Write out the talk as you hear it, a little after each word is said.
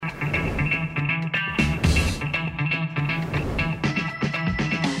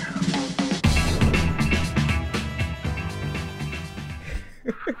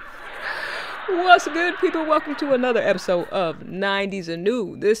What's good, people? Welcome to another episode of 90s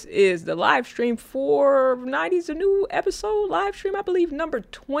Anew. This is the live stream for 90s Anew episode live stream, I believe, number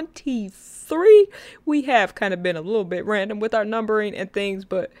 23. We have kind of been a little bit random with our numbering and things,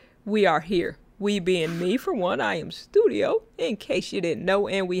 but we are here. We being me, for one, I am Studio, in case you didn't know,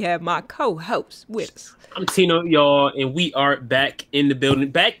 and we have my co-host with us. I'm Tino, y'all, and we are back in the building,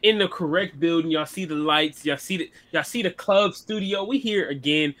 back in the correct building. Y'all see the lights, y'all see the club studio. We here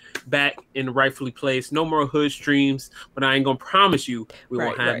again, back in the rightfully place. No more hood streams, but I ain't gonna promise you we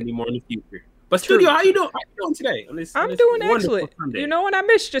won't have any more in the future. But True. Studio, how you doing? How you doing today? I'm doing excellent. You know, and I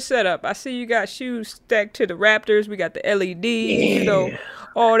missed your setup. I see you got shoes stacked to the Raptors. We got the LEDs, you know,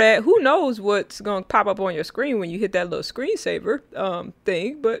 all that. Who knows what's going to pop up on your screen when you hit that little screensaver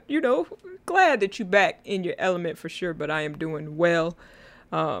thing. But, you know, glad that you back in your element for sure. But I am doing well.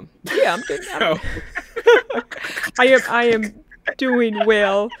 I am doing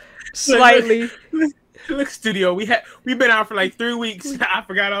well. Slightly. Look, Studio, we've been out for like 3 weeks. I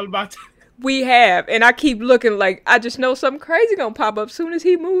forgot all about that. We have, and I keep looking like I just know something crazy gonna pop up soon as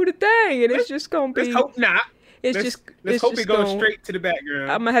he move the thing, and it's just gonna be. Let's hope not. Let's hope it goes straight to the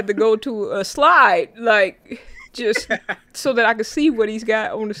background. I'm gonna have to go to a slide, like just so that I can see what he's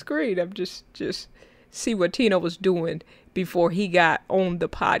got on the screen. I'm just see what Tino was doing before he got on the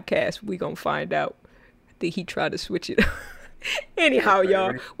podcast. We gonna find out. I think he tried to switch it. Anyhow,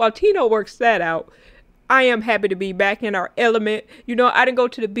 y'all, while Tino works that out. I am happy to be back in our element. You know, I didn't go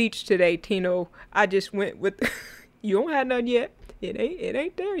to the beach today, Tino. I just went with... You don't have none yet. It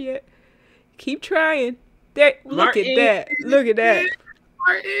ain't there yet. Keep trying. There. Look at that. Look at that.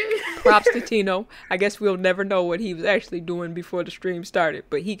 Props to Tino. I guess we'll never know what he was actually doing before the stream started.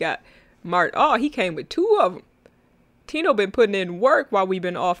 But he got Martin. Oh, he came with 2 of them. Tino been putting in work while we've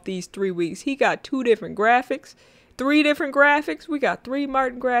been off these 3 weeks. He got 2 different graphics. 3 different graphics. We got 3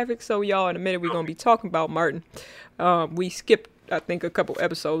 Martin graphics. So y'all, in a minute, we're going to be talking about Martin. We skipped, I think, a couple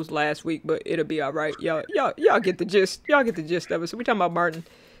episodes last week, but it'll be all right. Y'all get the gist. Y'all get the gist of it. So we're talking about Martin.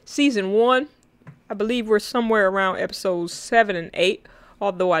 Season 1, I believe we're somewhere around episodes 7 and 8.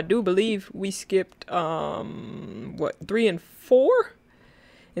 Although I do believe we skipped, 3 and 4?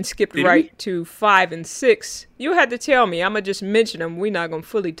 And skipped right to 5 and 6. You had to tell me. I'm going to just mention them. We're not going to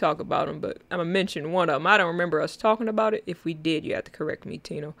fully talk about them, but I'm going to mention one of them. I don't remember us talking about it. If we did, you have to correct me,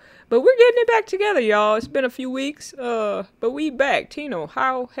 Tino. But we're getting it back together, y'all. It's been a few weeks, but we back. Tino,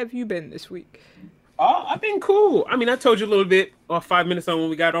 how have you been this week? Oh, I've been cool. I mean, I told you a little bit 5 minutes on when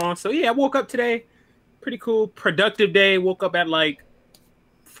we got on. So, yeah, I woke up today. Pretty cool. Productive day. Woke up at like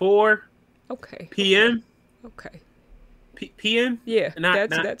 4 p.m. Okay. PM? Yeah,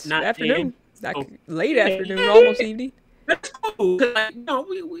 that's not afternoon. Late afternoon, almost evening. That's cool. Like, you know,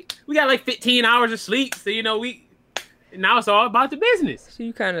 we got like 15 hours of sleep, so you know now it's all about the business. So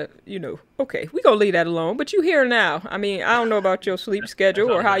you kind of, you know, okay, we gonna leave that alone. But you here now. I mean, I don't know about your sleep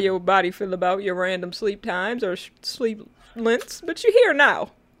schedule or how your body feel about your random sleep times or sleep lengths, but you here now.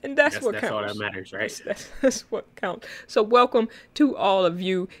 And that's what counts. That's all that matters, right? That's what counts. So welcome to all of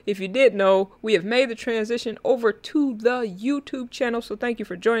you. If you did know, we have made the transition over to the YouTube channel. So thank you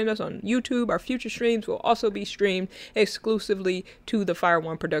for joining us on YouTube. Our future streams will also be streamed exclusively to the Fire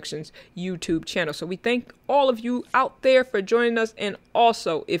One Productions YouTube channel. So we thank all of you out there for joining us. And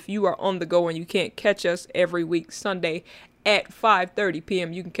also, if you are on the go and you can't catch us every week Sunday at 5:30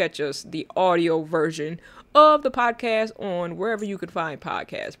 p.m., you can catch us the audio version of the podcast on wherever you can find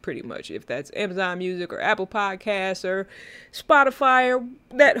podcasts, pretty much. If that's Amazon Music or Apple Podcasts or Spotify or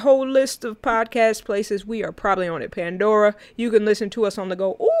that whole list of podcast places, we are probably on it. Pandora, you can listen to us on the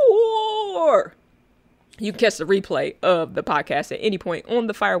go, or you can catch the replay of the podcast at any point on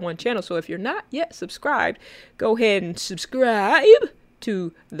the Fire One channel. So if you're not yet subscribed, go ahead and subscribe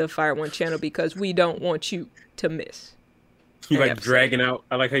to the Fire One channel because we don't want you to miss. You like dragging out.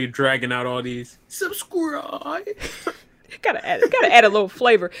 I like how you're dragging out all these. Subscribe. gotta add a little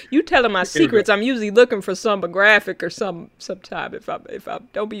flavor. You telling my secrets. I'm usually looking for some graphic or sometime. If I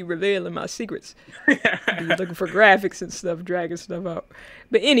don't be revealing my secrets, I'll be looking for graphics and stuff, dragging stuff out.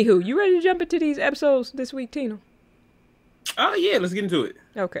 But anywho, you ready to jump into these episodes this week, Tino? Oh yeah, let's get into it.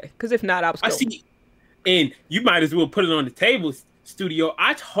 Okay, because if not, I see, and you might as well put it on the table. Studio,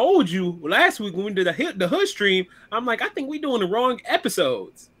 I told you last week when we did the hood stream, I'm like, I think we're doing the wrong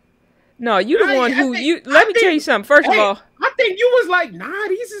episodes. No, you the one who let me tell you something. First of all, I think you was like, nah,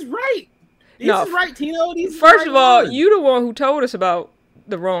 these is right. These is right, Tino. First of all, you the one who told us about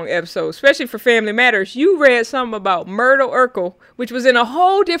the wrong episode, especially for Family Matters. You read something about Myrtle Urkel, which was in a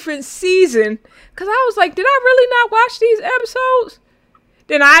whole different season. Because I was like, did I really not watch these episodes?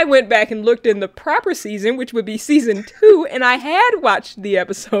 Then I went back and looked in the proper season, which would be season 2, and I had watched the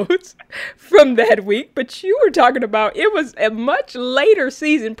episodes from that week. But you were talking about it was a much later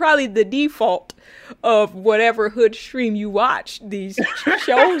season, probably the default of whatever hood stream you watch these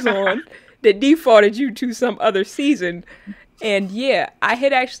shows on that defaulted you to some other season. And yeah, I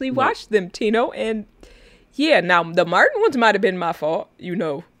had actually watched them, Tino, and yeah, now the Martin ones might have been my fault,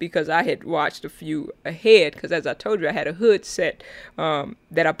 because I had watched a few ahead. Because as I told you, I had a hood set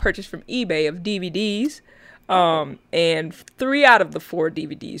that I purchased from eBay of DVDs, and 3 out of the 4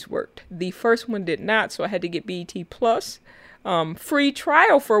 DVDs worked. The first one did not, so I had to get BET Plus free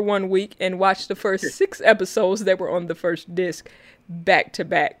trial for 1 week and watch the first 6 episodes that were on the first disc back to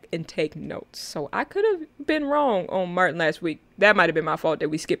back and take notes. So I could have been wrong on Martin last week. That might have been my fault that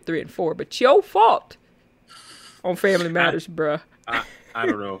we skipped 3 and 4, but your fault on Family Matters, bruh. I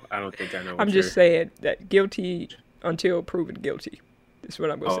don't know. I don't think I know. I'm just saying that guilty until proven guilty. That's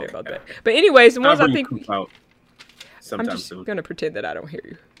what I'm going to say about that. But anyways, the ones I think I'm just going to pretend that I don't hear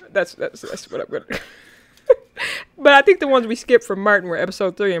you. That's what I'm going to do. But I think the ones we skipped from Martin were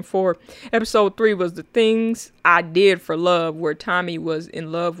episode 3 and 4. Episode 3 was The Things I Did for Love, where Tommy was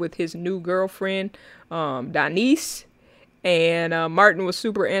in love with his new girlfriend, Denise. And Martin was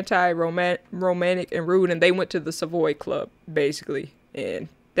super anti-romantic and rude, and they went to the Savoy Club, basically. And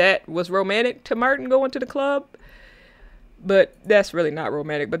that was romantic to Martin going to the club. But that's really not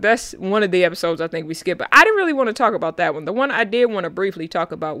romantic. But that's one of the episodes I think we skipped. But I didn't really want to talk about that one. The one I did want to briefly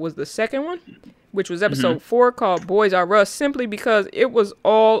talk about was the second one, which was episode 4, called Boys R Us, simply because it was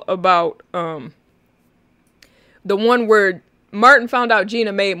all about the one where Martin found out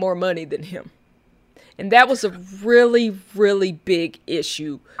Gina made more money than him. And that was a really, really big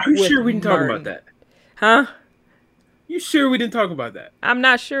issue. Are you sure we didn't talk about that? Huh? You sure we didn't talk about that? I'm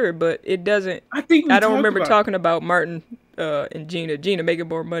not sure, but it doesn't. I don't remember talking about Martin and Gina. Gina making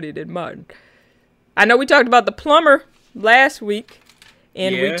more money than Martin. I know we talked about the plumber last week,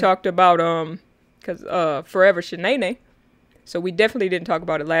 and we talked about Forever Shanae. So we definitely didn't talk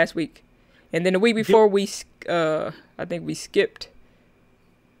about it last week. And then the week before, I think we skipped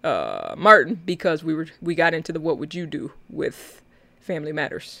Martin because we got into the what would you do with Family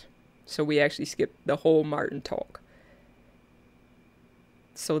Matters. So we actually skipped the whole Martin talk.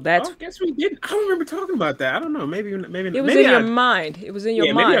 So that's. I guess we didn't. I don't remember talking about that. I don't know. Maybe it was in your mind. It was in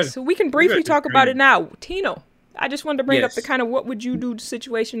your mind. So we can briefly talk about it now. Tino, I just wanted to bring up the kind of what would you do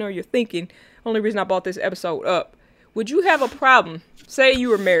situation or your thinking. Only reason I brought this episode up. Would you have a problem? Say you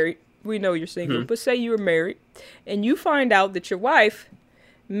were married. We know you're single, but say you were married and you find out that your wife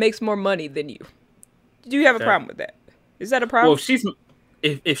makes more money than you. Do you have a problem with that? Is that a problem? Well,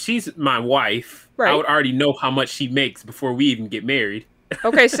 if she's my wife, right, I would already know how much she makes before we even get married.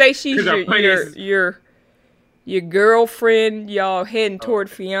 Okay, say she's your girlfriend. Y'all heading toward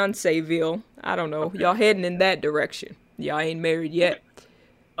Fiancéville. I don't know. Y'all heading in that direction. Y'all ain't married yet.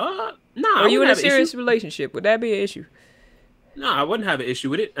 Nah. Are you in a serious relationship? Would that be an issue? No, I wouldn't have an issue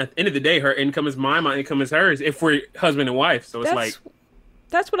with it. At the end of the day, her income is mine, my income is hers. If we're husband and wife, so that's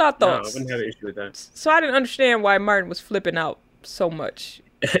what I thought. No, I wouldn't have an issue with that. So I didn't understand why Martin was flipping out so much.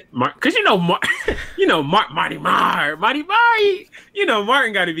 Because Marty Marr, Martin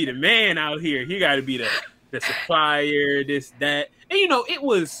got to be the man out here. He got to be the supplier, this, that, and it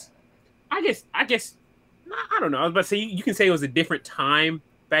was. I guess. I don't know. I was about to say you can say it was a different time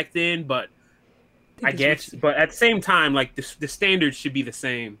back then, but I guess. But at the same time, like the standards should be the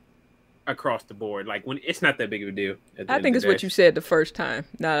same across the board. Like when it's not that big of a deal. I think it's what you said the first time.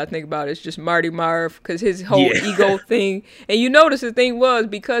 Now that I think about it, it's just Marty Marv because his whole ego thing. And you notice the thing was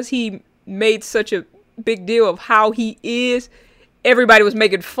because he made such a big deal of how he is, everybody was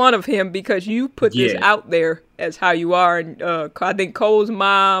making fun of him because you put this out there as how you are. And I think Cole's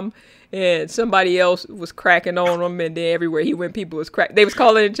mom and somebody else was cracking on him, and then everywhere he went, people was cracking. They was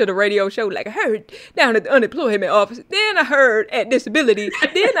calling into the radio show like, I heard down at the unemployment office, then I heard at disability,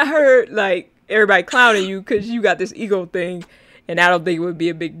 then I heard like everybody clowning you because you got this ego thing, and I don't think it would be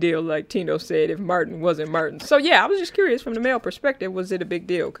a big deal, like Tino said, if Martin wasn't Martin. So yeah, I was just curious from the male perspective, was it a big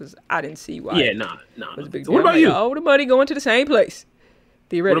deal? Because I didn't see why. Yeah, no. It was a big deal. What about you? Oh, the money going to the same place.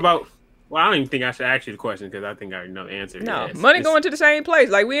 What about? Well, I don't even think I should ask you the question because I think I already know the answer. No, money going to the same place.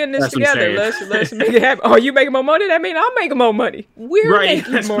 Like, we in this together. Let's make it happen. Oh, you making more money? That means I'm making more money. We're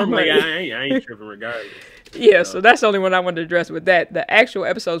making more money. I ain't tripping regardless. Yeah, so that's the only one I wanted to address with that. The actual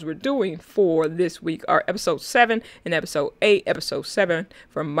episodes we're doing for this week are episode 7 and episode 8. Episode 7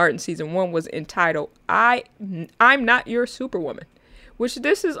 from Martin season 1 was entitled I'm Not Your Superwoman, which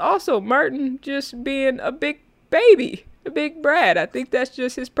this is also Martin just being a big baby. A big brat. I think that's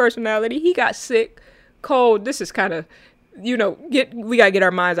just his personality. He got sick, cold. This is kind of we gotta get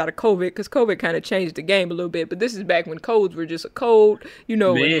our minds out of COVID, because COVID kind of changed the game a little bit. But this is back when colds were just a cold,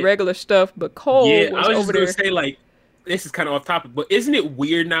 and regular stuff. But cold was I was over just there. gonna say, this is kind of off topic, but isn't it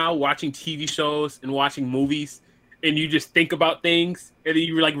weird now watching TV shows and watching movies, and you just think about things and then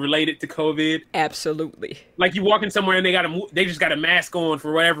you relate it to COVID? Absolutely. Like you walking somewhere and they just got a mask on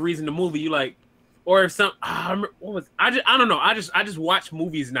for whatever reason. The movie or if some I don't know. I just watch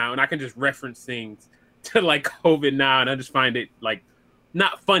movies now and I can just reference things to COVID now, and I just find it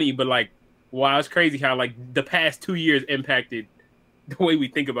not funny, but wow, it's crazy how the past 2 years impacted the way we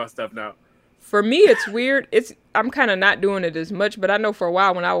think about stuff now. For me, it's weird. I'm kind of not doing it as much, but I know for a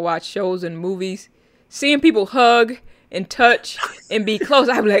while when I would watch shows and movies, seeing people hug and touch and be close,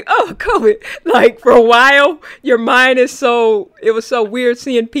 I'd be like, oh, COVID. For a while, your mind it was so weird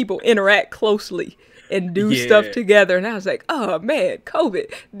seeing people interact closely and do stuff together. And I was like, oh, man,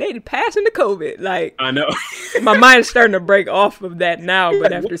 COVID. They passing the COVID. I know. My mind is starting to break off of that now,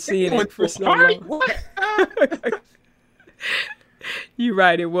 but after seeing it for so long. You're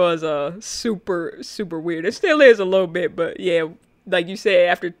right. It was super, super weird. It still is a little bit, but yeah, like you said,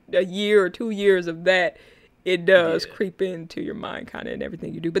 after a year or 2 years of that, it does creep into your mind kind of in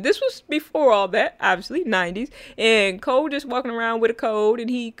everything you do. But this was before all that, obviously, 90s. And Cole just walking around with a cold, and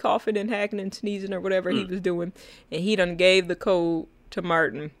he coughing and hacking and sneezing or whatever he was doing. And he done gave the code to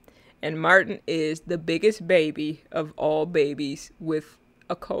Martin. And Martin is the biggest baby of all babies with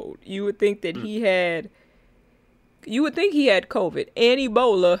a cold. You would think that he had COVID and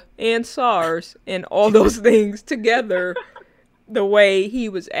Ebola and SARS and all those things together. The way he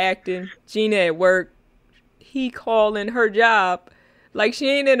was acting, Gina at work, he calling her job like she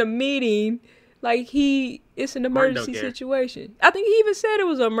ain't in a meeting, it's an emergency situation. I think he even said it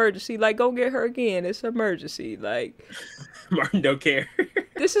was an emergency, go get her again, it's an emergency. Martin don't care.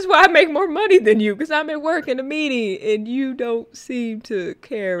 This is why I make more money than you, because I'm at work in a meeting and you don't seem to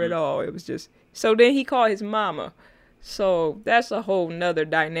care at all. It was just, so then he called his mama. So that's a whole nother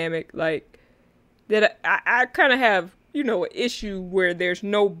dynamic, that I kind of have, an issue where there's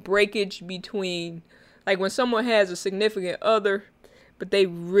no breakage between, when someone has a significant other, but they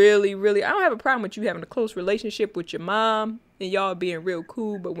really, really, I don't have a problem with you having a close relationship with your mom and y'all being real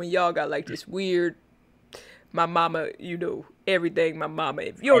cool, but when y'all got this weird, my mama, everything my mama,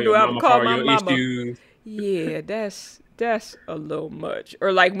 if you don't know how to call my mama, yeah, that's a little much.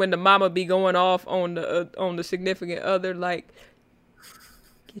 Or when the mama be going off on the significant other,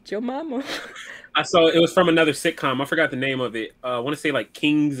 get your mama. I saw it was from another sitcom. I forgot the name of it. I want to say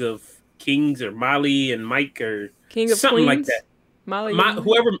Kings or Molly and Mike or King of something Queens? like that.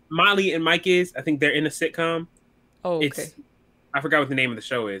 Whoever Molly and Mike is, I think they're in a sitcom. Oh, okay. I forgot what the name of the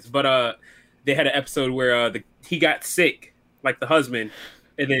show is, but they had an episode where he got sick, the husband,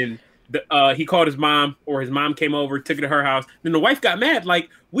 and then he called his mom, or his mom came over, took it to her house. Then the wife got mad,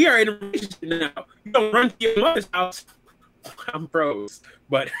 we are in a relationship now. You don't run to your mother's house. I'm froze,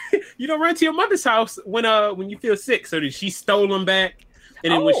 but you don't run to your mother's house when you feel sick. So then she stole him back,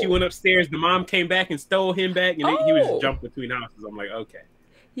 and then when she went upstairs, the mom came back and stole him back, and he was just jumping between houses. I'm like, okay,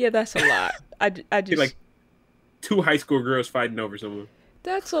 yeah, that's a lot. I just two high school girls fighting over someone.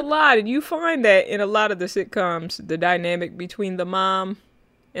 That's a lot, and you find that in a lot of the sitcoms, the dynamic between the mom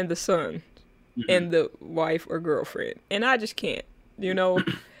and the son and the wife or girlfriend, and I just can't,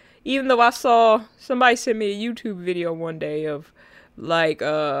 even though I saw somebody sent me a YouTube video one day of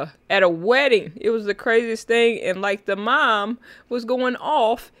at a wedding, it was the craziest thing, and the mom was going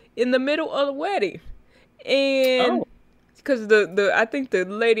off in the middle of the wedding, and because I think the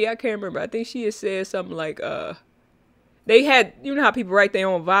lady, I can't remember, I think she had said something they had, how people write their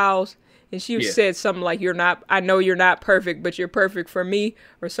own vows. And she said something I know you're not perfect, but you're perfect for me,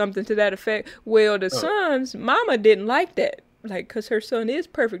 or something to that effect. Well, the son's mama didn't like that, because her son is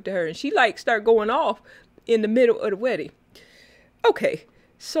perfect to her. And she, start going off in the middle of the wedding. Okay,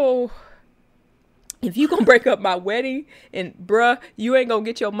 so if you gonna break up my wedding, and bruh, you ain't gonna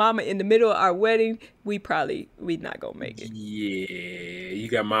get your mama in the middle of our wedding, we not gonna make it. Yeah, you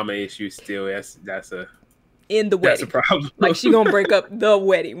got mama issues still. That's a... in the wedding. That's a problem. She gonna break up the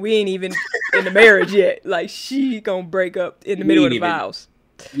wedding. We ain't even in the marriage yet. She gonna break up in the middle of the vows.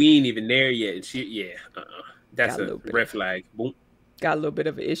 We ain't even there yet. That's a red flag. Boom. Got a little bit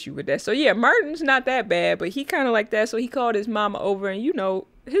of an issue with that. So yeah, Martin's not that bad, but he kind of like that. So he called his mama over, and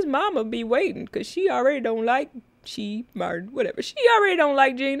his mama be waiting because she already don't like Martin, whatever. She already don't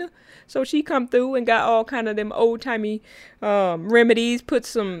like Gina. So she come through and got all kind of them old-timey remedies.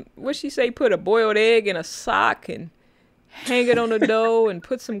 Put a boiled egg in a sock and hang it on the door, and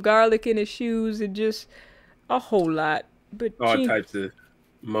put some garlic in his shoes, and just a whole lot. But all types of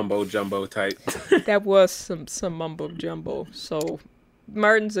mumbo jumbo type. That was some mumbo jumbo. So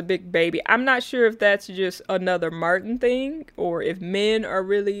Martin's a big baby. I'm not sure if that's just another Martin thing, or if men are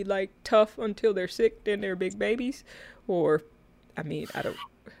really like tough until they're sick, then they're big babies, or I mean, I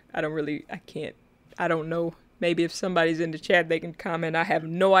don't know. Maybe if somebody's in the chat, they can comment. I have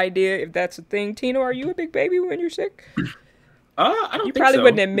no idea if that's a thing. Tino, are you a big baby when you're sick? I don't. You think probably so.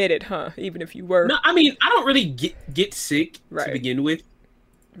 wouldn't admit it, huh? Even if you were. No, I mean, I don't really get sick Right. to begin with.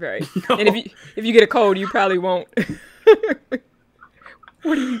 Right. No. And if you get a cold, you probably won't.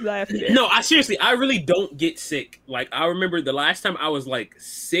 What are you laughing at? No, I really don't get sick. Like, I remember the last time I was like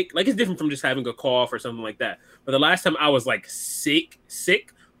sick. Like, it's different from just having a cough or something like that. But the last time I was like sick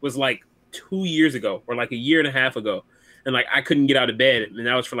was like 2 years ago, or like a year and a half ago, and like I couldn't get out of bed, and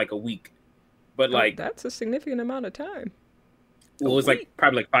that was for like a week. But like, that's a significant amount of time. well, it was like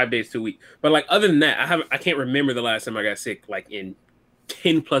probably like 5 days to a week. But like, other than that, I can't remember the last time I got sick. Like in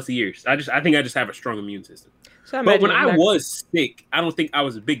 10 plus years. I think I just have a strong immune system. So but when I was sick, I don't think I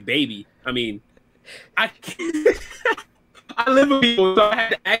was a big baby. I mean, I live with people, so I had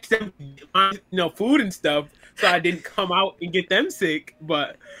to ask them, food and stuff, so I didn't come out and get them sick.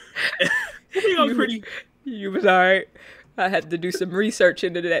 But you was all right. I had to do some research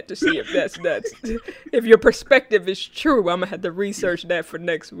into that to see if that's if your perspective is true. I'm gonna have to research that for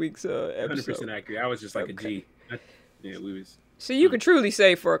next week's episode. 100% accurate. I was just like a G. We was. So you could truly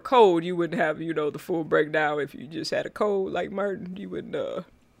say for a cold, you wouldn't have, the full breakdown. If you just had a cold like Martin, you would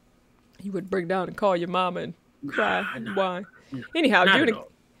break down and call your mama and cry and whine. Anyhow,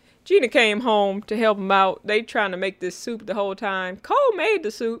 Gina came home to help him out. They trying to make this soup the whole time. Cole made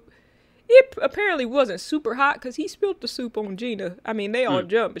the soup. It apparently wasn't super hot because he spilled the soup on Gina. I mean, they all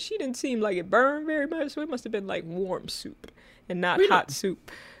jumped, but she didn't seem like it burned very much, so it must have been like warm soup and not hot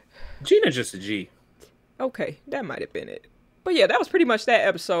soup. Gina's just a G. Okay, that might have been it. But yeah, that was pretty much that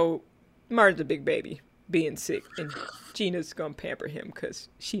episode. Martin's a big baby, being sick, and Gina's gonna pamper him because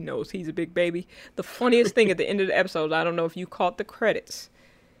she knows he's a big baby. The funniest thing at the end of the episode, I don't know if you caught the credits.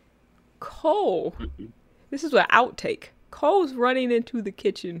 Cole, this is an outtake. Cole's running into the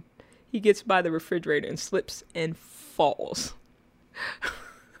kitchen. He gets by the refrigerator and slips and falls.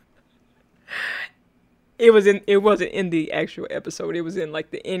 It wasn't in the actual episode. It was in like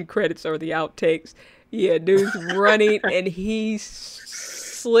the end credits or the outtakes. Yeah, dude's running and he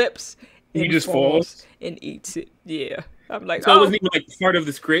slips and he just falls and eats it. Yeah. I'm like, so it wasn't even like part of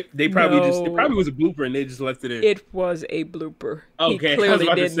the script. It probably was a blooper and they just left it in. It was a blooper. Okay. He clearly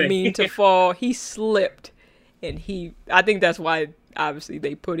didn't mean to fall. He slipped, and I think that's why obviously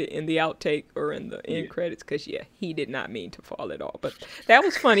they put it in the outtake or in the end credits, because he did not mean to fall at all. But that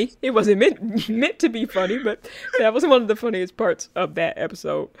was funny. It wasn't meant to be funny, but that was one of the funniest parts of that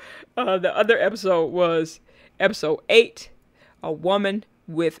episode. The other episode was episode 8, A Woman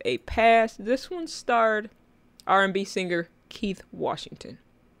with a Past. This one starred R&B singer Keith Washington.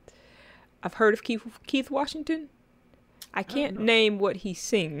 I've heard of Keith Washington. I can't name what he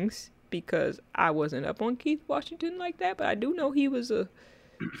sings because I wasn't up on Keith Washington like that, but I do know he was a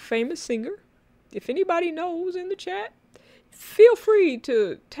famous singer. If anybody knows in the chat, feel free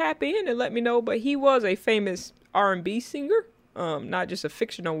to tap in and let me know. But he was a famous R&B singer, not just a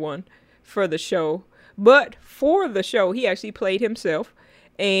fictional one for the show. But for the show, he actually played himself.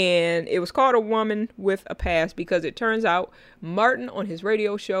 And it was called A Woman with a Past because it turns out Martin on his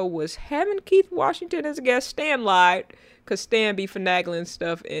radio show was having Keith Washington as a guest. Stan lied because Stan be finagling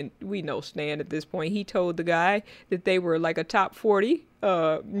stuff, and we know Stan at this point. He told the guy that they were like a top 40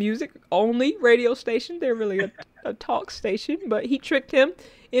 music only radio station. They're really a talk station, but he tricked him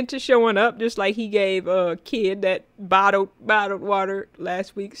into showing up, just like he gave a kid that bottled water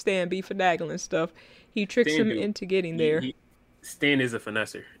last week. Stan be finagling stuff. He tricks him into getting there. Stan is a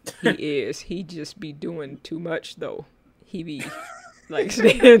finesser. He is. He just be doing too much, though. He be like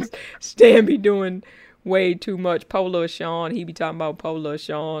Stan be doing way too much. Polo Sean, he be talking about Polo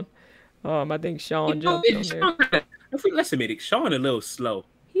Sean. I think Sean jumped on there. Let's admit it, Sean a little slow.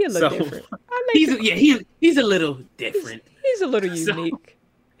 He a little different. He's a little different. He's a little unique.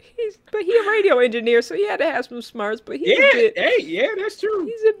 But he a radio engineer, so he had to have some smarts. But that's true.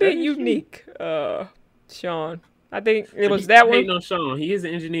 He's a bit unique. Sean. I think it was that one. On Sean, he is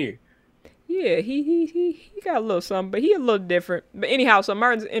an engineer. Yeah, he got a little something, but he a little different. But anyhow, so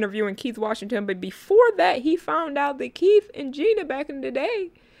Martin's interviewing Keith Washington, but before that, he found out that Keith and Gina back in the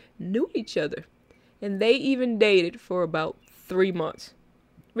day knew each other, and they even dated for about 3 months,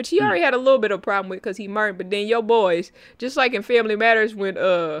 which he already had a little bit of a problem with because he Martin. But then your boys, just like in Family Matters, when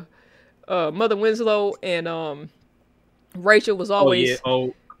Mother Winslow and Rachel was always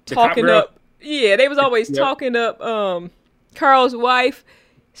talking up. Yeah, they was always talking up Carl's wife.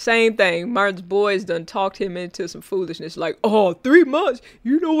 Same thing. Martin's boys done talked him into some foolishness. Like, oh, 3 months.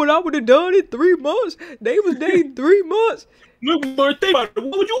 You know what I would have done in 3 months? They was dating 3 months. Look, Martin, think about it.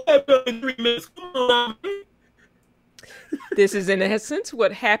 What would you have done in 3 minutes? Come on, man. This is in essence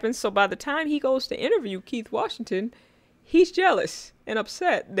what happens. So by the time he goes to interview Keith Washington, he's jealous and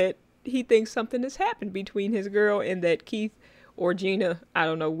upset that he thinks something has happened between his girl and that Keith or Gina, I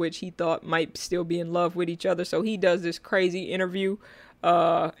don't know which, he thought might still be in love with each other. So he does this crazy interview.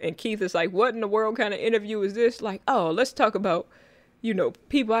 And Keith is like, what in the world kind of interview is this? Like, oh, let's talk about,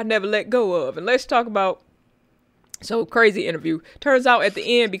 people I never let go of. And let's talk about, so crazy interview. Turns out at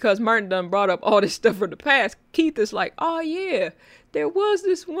the end, because Martin done brought up all this stuff from the past, Keith is like, oh yeah, there was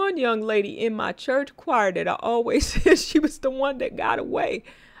this one young lady in my church choir that I always said she was the one that got away.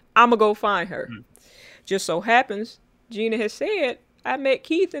 I'ma go find her. Just so happens, Gina has said, I met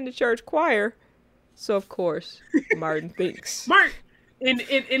Keith in the church choir. So of course, Martin thinks. Martin, in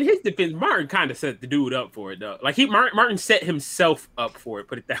his defense, Martin kind of set the dude up for it though. Like Martin set himself up for it.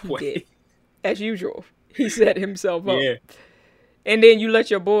 Put it that way. Did. As usual, he set himself up. Yeah. And then you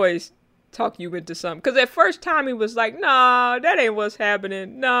let your boys talk you into something. Because at first time he was like, nah, that ain't what's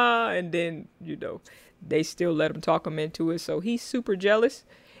happening. Nah. And then, they still let him talk him into it. So he's super jealous.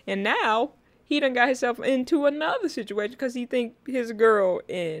 And now he done got himself into another situation because he think his girl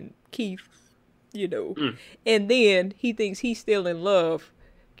and Keith, and then he thinks he's still in love.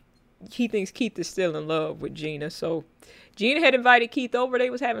 He thinks Keith is still in love with Gina. So Gina had invited Keith over.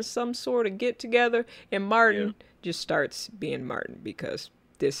 They was having some sort of get together, and Martin just starts being Martin because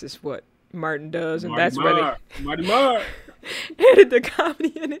this is what Martin does, and that's where Marty Marr added the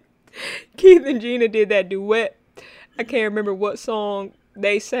comedy in it. Keith and Gina did that duet. I can't remember what song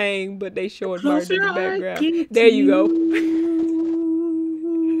they sang, but they showed Martin in the background. There you go.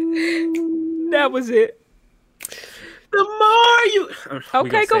 That was it. The more you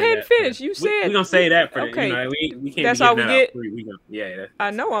okay, go ahead and finish. You said we're gonna say that for okay. We can't. That's all we get. Yeah.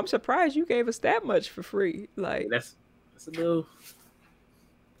 I know. I'm surprised you gave us that much for free. Like that's a little.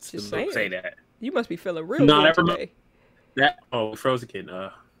 Just saying. Say that. You must be feeling real good today. Frozen kid.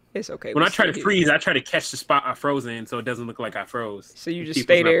 It's okay. When I try to freeze, I try to catch the spot I froze in, so it doesn't look like I froze. So you just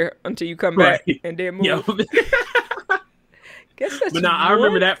stay there until you come back and then move. Guess that's. But now I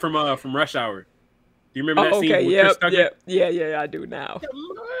remember that from Rush Hour. Do you remember that scene? Okay. Yeah. I do now.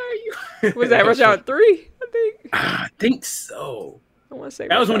 Was that Rush Hour 3? I think so. I want to say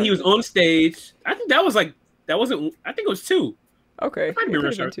that was when he was on stage. I think that wasn't. I think it was 2. Okay. It might be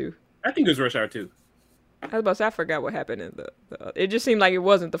Rush Hour 2. I think it was Rush Hour 2. I was about to say, I forgot what happened in the it just seemed like it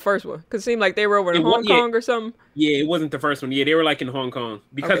wasn't the first one. Because it seemed like they were over in Hong Kong or something. Yeah, it wasn't the first one. Yeah, they were like in Hong Kong.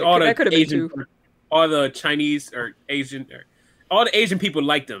 Because all the Asian, all the Chinese or Asian, all the Asian people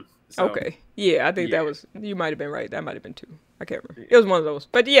liked them. So, okay. Yeah, I think that was, you might have been right. That might have been 2. I can't remember. It was one of those.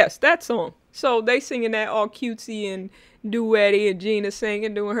 But yes, that song. So they singing that all cutesy and duetty, and Gina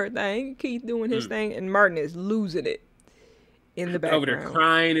singing, doing her thing, Keith doing his thing, and Martin is losing it in the background. Over there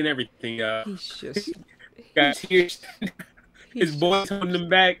crying and everything. He's just... got tears. His boys holding him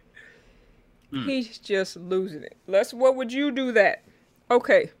back. He's just losing it. What would you do that?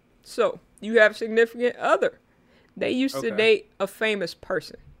 Okay, so you have a significant other. They used to date a famous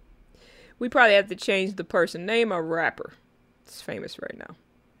person. We probably have to change the person. Name a rapper. It's famous right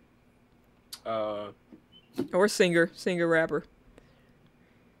now. Or singer, rapper.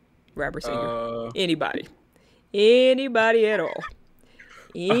 Rapper, singer. Anybody at all.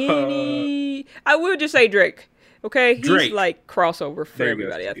 I will just say Drake. Okay, he's like crossover for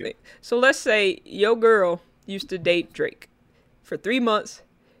everybody, I think. So let's say your girl used to date Drake for 3 months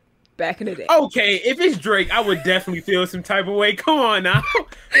back in the day. Okay, if it's Drake, I would definitely feel some type of way. Come on now,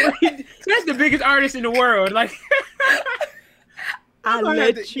 that's the biggest artist in the world. Like, I'll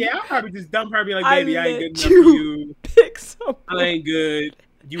probably just dumb her, be like, baby, I ain't good enough for you. Pick someone. I ain't good.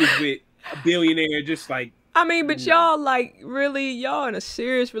 You was with a billionaire, just like. I mean, but y'all like really, y'all in a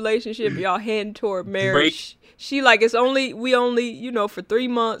serious relationship. Y'all heading toward marriage. She like, we only, for 3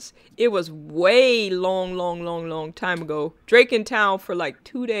 months. It was way long time ago. Drake in town for like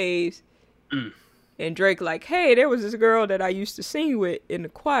 2 days. And Drake like, hey, there was this girl that I used to sing with in the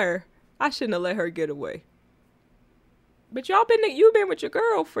choir. I shouldn't have let her get away. But you've been with your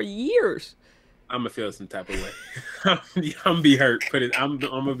girl for years. I'm gonna feel some type of way. I'm gonna be hurt. I'm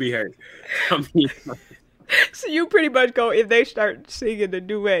gonna be hurt. So you pretty much go, if they start singing the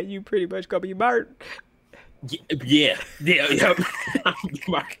duet, you pretty much go be Martin. Yeah. I'm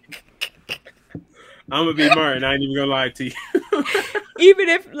gonna be Martin. I ain't even gonna lie to you. Even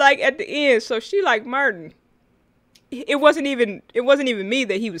if like at the end, so she like Martin. It wasn't even me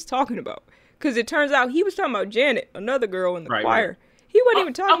that he was talking about, because it turns out he was talking about Janet, another girl in the choir. He wasn't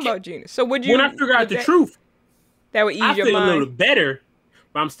even talking about Gina. So would you? When I figure out the truth, that would ease I your feel mind. a little better,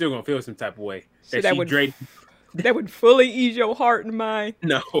 but I'm still gonna feel some type of way. So that would fully ease your heart and mind.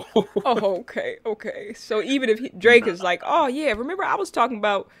 No. Oh, okay. So even if Drake is like, oh yeah, remember I was talking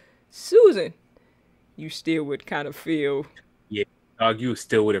about Susan, you still would kind of feel. Yeah, dog, you were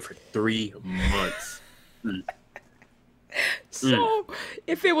still with it for 3 months. So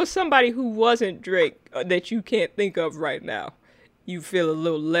if it was somebody who wasn't Drake that you can't think of right now, you feel a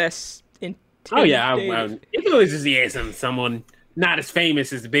little less intimidated. Oh yeah, if it was just someone not as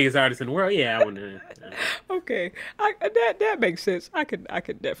famous as the biggest artist in the world, yeah, I wouldn't. Okay, that makes sense. I could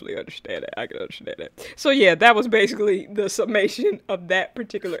definitely understand that. I could understand that. So yeah, that was basically the summation of that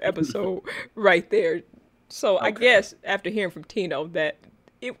particular episode right there. So okay. I guess after hearing from Tino that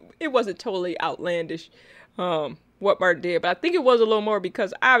it wasn't totally outlandish what Martin did, but I think it was a little more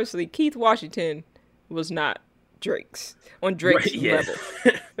because obviously Keith Washington was not Drake's level,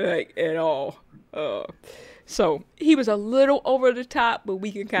 like at all. So he was a little over the top, but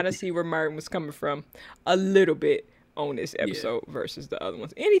we can kind of see where Martin was coming from a little bit on this episode versus the other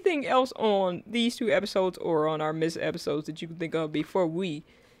ones. Anything else on these 2 episodes or on our missed episodes that you can think of before we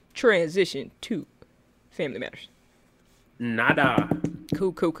transition to Family Matters? Nada.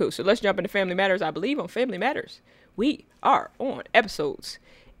 Cool. So let's jump into Family Matters. I believe on Family Matters, we are on episodes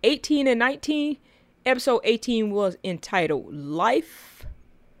 18 and 19. Episode 18 was entitled Life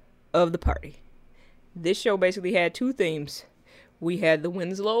of the Party. This show basically had 2 themes. We had the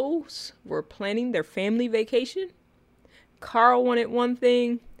Winslows were planning their family vacation. Carl wanted one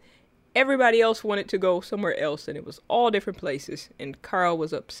thing. Everybody else wanted to go somewhere else, and it was all different places. And Carl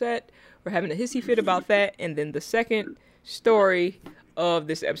was upset or having a hissy fit about that. And then the second story of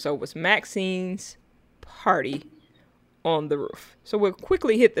this episode was Maxine's party on the roof. So we'll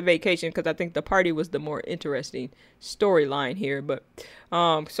quickly hit the vacation because I think the party was the more interesting storyline here. But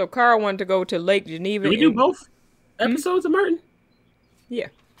so Carl wanted to go to Lake Geneva. Did we do both episodes of Martin? Yeah.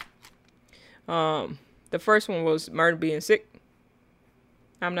 The first one was Martin being sick.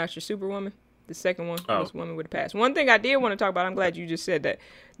 I'm Not Your Superwoman. The second one was Woman with a Past. One thing I did want to talk about, I'm glad you just said that.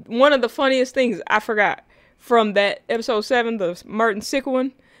 One of the funniest things I forgot from that episode 7, the Martin sick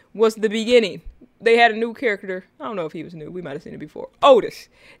one, was the beginning. They had a new character. I don't know if he was new. We might have seen it before. Otis.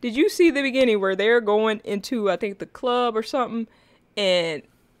 Did you see the beginning where they're going into, I think, the club or something? And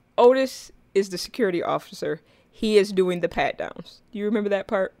Otis is the security officer. He is doing the pat downs. Do you remember that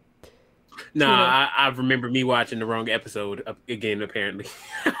part? Nah, I remember me watching the wrong episode again, apparently.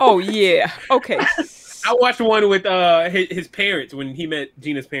 Oh, yeah. Okay. I watched one with his parents when he met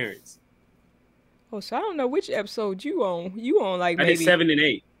Gina's parents. Oh, so I don't know which episode you on. You on like maybe... I did 7 and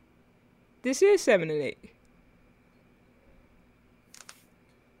 8. This is 7 and 8.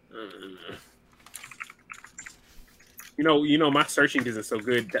 You know, my searching isn't so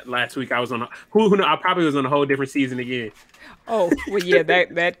good. That last week I was on I probably was on a whole different season again. Oh, well, yeah,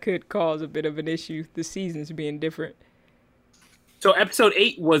 that could cause a bit of an issue. The seasons being different. So episode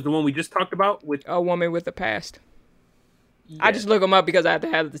 8 was the one we just talked about with A Woman with a Past. Yeah. I just look them up because I have to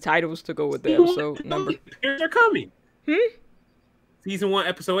have the titles to go with the episode number. The parents are coming. Season 1,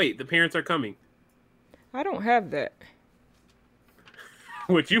 episode 8. The parents are coming. I don't have that.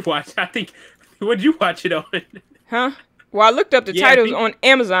 What you watch? I think. What'd you watch it on? Huh? Well, I looked up the titles on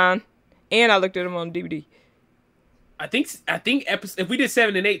Amazon, and I looked at them on DVD. I think if we did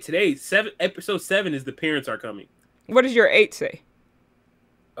 7 and 8 today, episode 7 is The Parents Are Coming. What does your 8 say?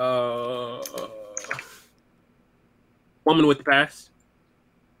 Woman with the Past.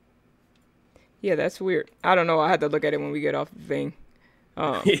 Yeah, that's weird. I don't know. I had to look at it when we get off the thing.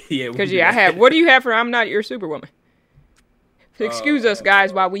 Because I have. What do you have for I'm Not Your Superwoman? So excuse us,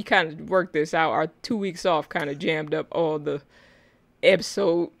 guys, while we kind of work this out. Our 2 weeks off kind of jammed up all the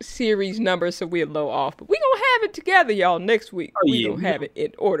episode series numbers, so we're low off. But we gonna have it together, y'all. Next week we gonna have it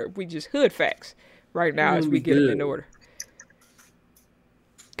in order. We just hood facts right now as we get it in order.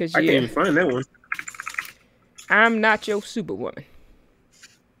 Cause I can't even find that one. I'm Not Your Superwoman.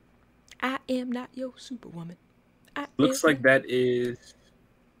 I am not your Superwoman. Looks like that is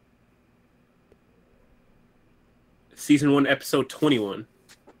season 1, episode 21.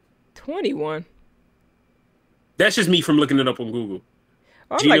 21? That's just me from looking it up on Google.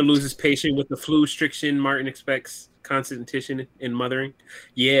 Gina loses patient with the flu restriction. Martin expects constant attention in mothering.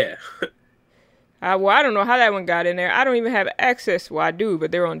 Yeah. Well, I don't know how that one got in there. I don't even have access. Well, I do,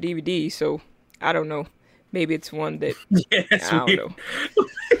 but they're on DVD, so I don't know. Maybe it's one that I don't know.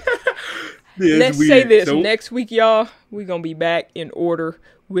 Let's say this. Next week, y'all, we're going to be back in order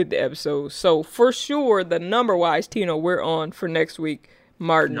with the episodes. So, for sure, the number-wise, Tino, we're on for next week.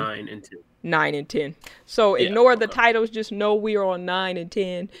 Martin. 9 and 2. 9 and 10. So ignore the titles. Just know we are on 9 and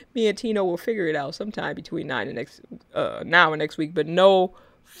 10. Me and Tino will figure it out sometime between now and next week. But know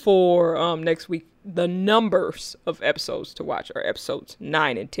for next week the numbers of episodes to watch are episodes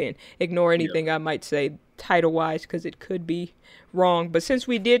 9 and 10. Ignore anything I might say title wise because it could be wrong. But since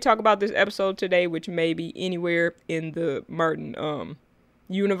we did talk about this episode today, which may be anywhere in the Martin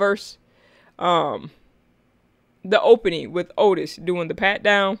universe, the opening with Otis doing the pat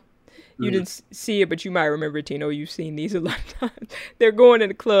down. You didn't see it, but you might remember it, Tino. You've seen these a lot of times. They're going in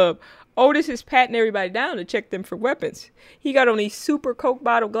the club. Otis is patting everybody down to check them for weapons. He got on these super Coke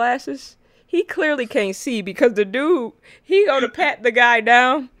bottle glasses. He clearly can't see because the dude, he go to pat the guy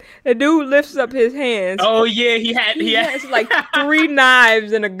down. The dude lifts up his hands. Oh, yeah, he has like 3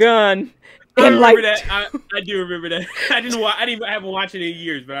 knives and a gun. I remember that. I do remember that. I haven't watched it in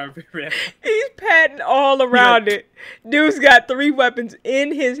years, but I remember that. He's patting all around it. Dude's got 3 weapons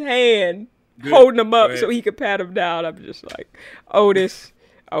in his hand, holding them up so he could pat them down. I'm just like, Otis.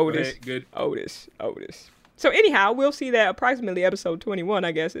 So anyhow, we'll see that approximately episode 21,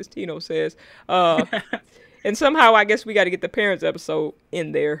 I guess, as Tino says. And somehow, I guess we got to get the parents episode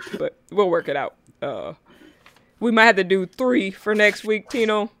in there, but we'll work it out. We might have to do 3 for next week,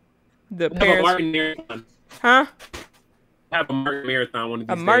 Tino. The parents. Huh? Have a Martin marathon one of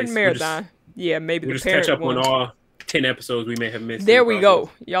these days. A Martin marathon. Yeah, maybe we'll the just parent catch up ones. on all 10 episodes we may have missed. There we go.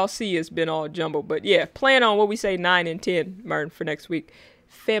 Y'all see it's been all jumbled. But yeah, plan on what we say 9 and 10, Martin, for next week.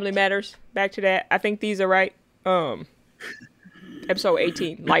 Family Matters. Back to that. I think these are right. Episode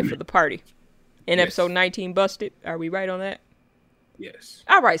 18, Life of the Party. And episode 19, Busted. Are we right on that? Yes.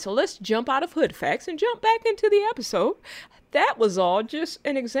 All right, so let's jump out of Hood Facts and jump back into the episode. That was all just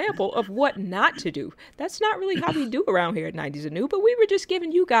an example of what not to do. That's not really how we do around here at 90s Anew, but we were just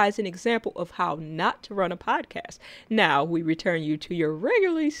giving you guys an example of how not to run a podcast. Now we return you to your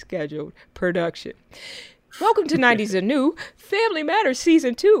regularly scheduled production. Welcome to 90s Anew, Family Matters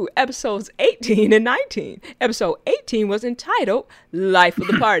Season 2, Episodes 18 and 19. Episode 18 was entitled Life of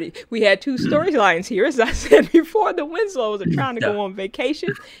the Party. We had 2 storylines here. As I said before, the Winslows are trying to go on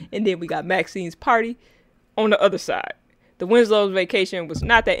vacation, and then we got Maxine's party on the other side. The Winslows' vacation was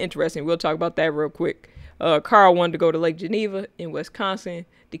not that interesting. We'll talk about that real quick. Carl wanted to go to Lake Geneva in Wisconsin.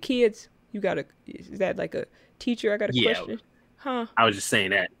 The kids, is that like a teacher? I got a question. Huh? I was just saying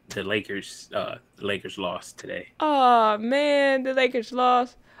that the Lakers lost today. Oh man, the Lakers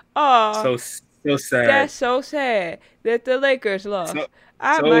lost. Oh, so sad. That's so sad that the Lakers lost.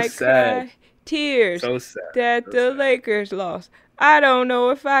 I might cry tears that the Lakers lost. I don't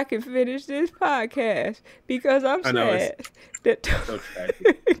know if I can finish this podcast because I'm sad. So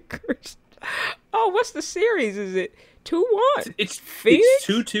tragic. Oh, what's the series? Is it 2-1? It's Phoenix?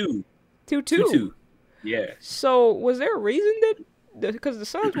 It's 2-2. 2-2. Yeah. So was there a reason that because the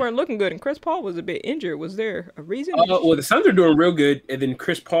Suns weren't looking good and Chris Paul was a bit injured? Was there a reason? Well, the Suns are doing real good, and then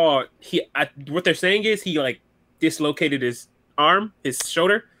Chris Paul, what they're saying is he like dislocated his arm, his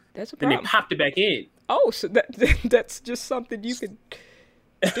shoulder. That's a problem. Then they popped it back in. Oh, so that's just something you can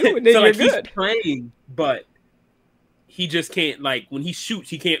do, and then so, you're like, good. He's playing, but he just can't, like, when he shoots,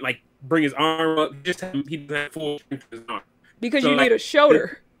 he can't, like, bring his arm up. He doesn't have full strength of his arm. Because you need a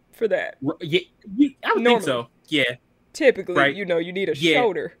shoulder for that. Yeah, I would think so. Yeah. Typically, right. You need a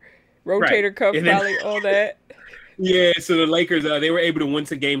shoulder. Rotator cuff, probably, all that. Yeah, so the Lakers, they were able to win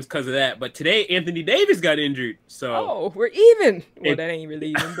some games because of that. But today, Anthony Davis got injured. So. Oh, we're even. Well, that ain't really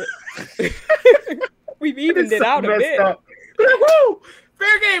even, but we've evened it out a bit. Woo!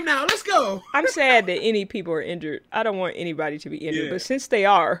 Fair game now. Let's go. I'm sad that any people are injured. I don't want anybody to be injured, but since they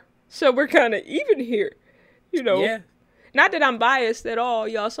are, so we're kind of even here. Yeah. Not that I'm biased at all.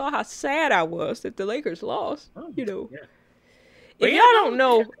 Y'all saw how sad I was that the Lakers lost. Yeah. If y'all don't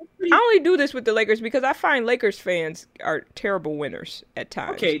know, I only do this with the Lakers because I find Lakers fans are terrible winners at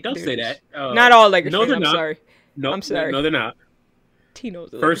times. Okay, don't say that. Not all Lakers fans. I'm not. sorry. No, I'm sorry. No, they're not.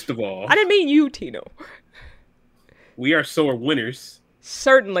 Tino's the First Lakers. of all, I didn't mean you, Tino. We are sore winners.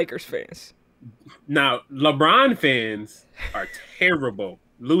 Certain Lakers fans. Now, LeBron fans are terrible.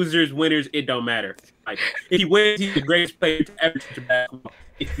 Losers, winners, it don't matter. Like, if he wins, he's the greatest player to ever touch a basketball.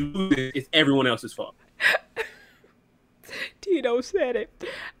 If you lose, it's everyone else's fault. Tino said it.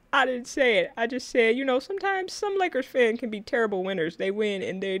 I didn't say it. I just said, sometimes some Lakers fans can be terrible winners. They win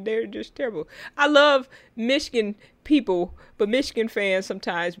and they're just terrible. I love Michigan people, but Michigan fans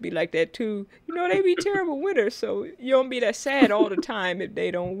sometimes be like that too. They be terrible winners, so you don't be that sad all the time if they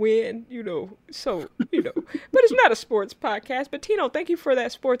don't win, So, but it's not a sports podcast. But Tino, thank you for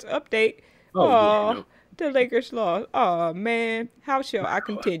that sports update. The Lakers lost. Oh, man. How shall I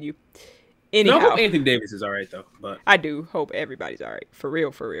continue? Anyhow, I hope Anthony Davis is all right, though. But I do hope everybody's all right. For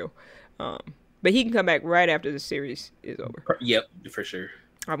real. But he can come back right after the series is over. Yep, for sure.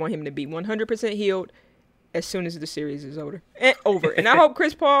 I want him to be 100% healed as soon as the series is over. And I hope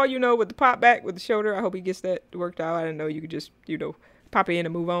Chris Paul, with the pop back with the shoulder, I hope he gets that worked out. I didn't know you could just, pop it in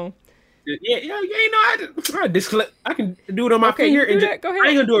and move on. Yeah, I can do it on my finger. Go ahead. I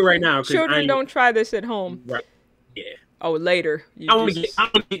ain't gonna do it right now. Children, don't try this at home. Right. Yeah. Oh, later. I want to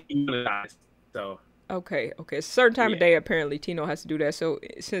get immunized. So. Okay. A certain time of day, apparently, Tino has to do that. So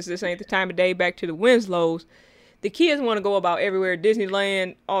since this ain't the time of day, back to the Winslows. The kids want to go about everywhere,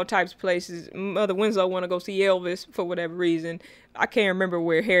 Disneyland, all types of places. Mother Winslow want to go see Elvis for whatever reason. I can't remember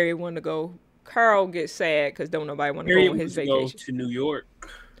where Harry wanted to go. Carl gets sad because don't nobody want to go on his vacation. Go to New York.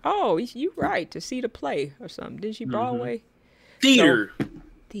 Oh, you right, to see the play or something. Didn't she Broadway? Theater.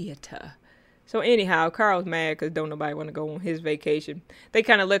 So anyhow, Carl's mad because don't nobody want to go on his vacation. They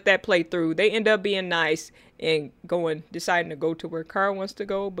kind of let that play through. They end up being nice and deciding to go to where Carl wants to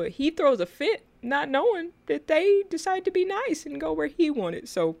go. But he throws a fit, not knowing that they decide to be nice and go where he wanted.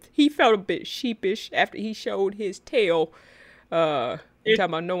 So he felt a bit sheepish after he showed his tail. Talking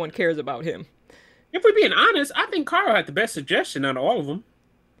about no one cares about him. If we're being honest, I think Carl had the best suggestion out of all of them.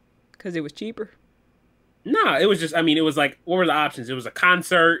 Because it was cheaper? No, it was just, it was like, what were the options? It was a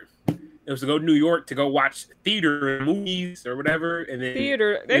concert. It was to go to New York to go watch theater and movies or whatever. And then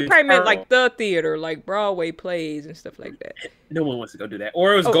theater. They probably meant like the theater, like Broadway plays and stuff like that. No one wants to go do that.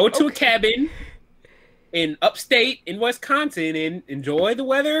 Or it was go to a cabin in upstate in Wisconsin and enjoy the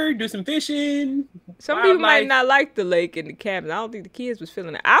weather, do some fishing. Some people might not like the lake and the cabin. I don't think the kids was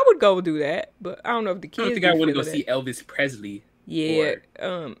feeling it. I would go do that, but I don't know if the kids. I don't think I want to go see Elvis Presley. Yeah,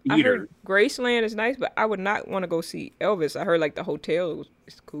 I heard Graceland is nice, but I would not want to go see Elvis. I heard like the hotel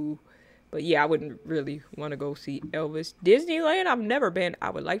is cool, but yeah, I wouldn't really want to go see Elvis. Disneyland, I've never been. I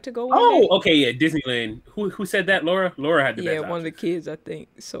would like to go. Okay, yeah, Disneyland. Who said that? Laura. Laura had the best. Yeah, one of the kids, I think.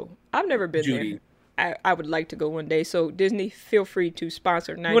 So I've never been there. I would like to go one day. So Disney, feel free to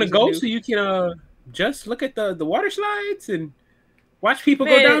sponsor. You want to go so you can just look at the water slides and watch people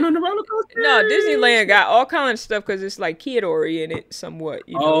go down on the roller coaster? No, Disneyland got all kinds of stuff because it's like kid oriented somewhat.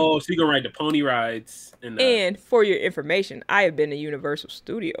 So you can ride the pony rides. And for your information, I have been to Universal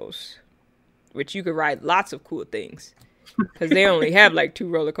Studios, which you could ride lots of cool things because they only have like 2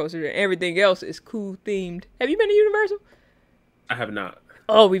 roller coasters and everything else is cool themed. Have you been to Universal? I have not.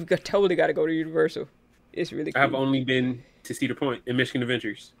 Oh, we've totally got to go to Universal. It's really cool. I've only been to Cedar Point and Michigan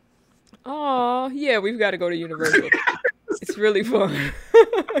Adventures. Oh, yeah, we've got to go to Universal. It's really fun.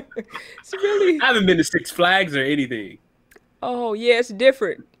 I haven't been to Six Flags or anything. Oh, yeah, it's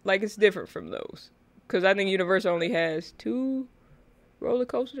different. Like, it's different from those. Because I think Universal only has 2 roller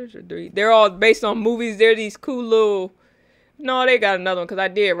coasters or 3. They're all based on movies. They're these cool little... No, they got another one because I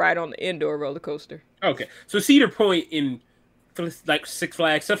did ride on the indoor roller coaster. Okay. So Cedar Point in, like, Six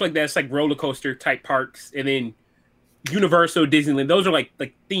Flags, stuff like that, it's like roller coaster type parks. And then Universal, Disneyland, those are like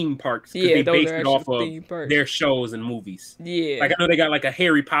theme parks. Yeah, they based it off of their shows and movies. Yeah, like I know they got like a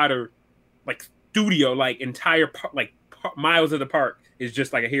Harry Potter like studio, like entire miles of the park is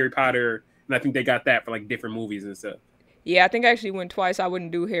just like a Harry Potter, and I think they got that for like different movies and stuff. Yeah, I think I actually went twice. I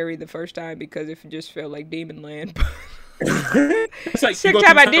wouldn't do Harry the first time because it just felt like Demon Land. It's like second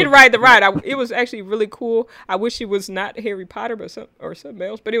time I did ride the ride. It was actually really cool. I wish it was not Harry Potter, but something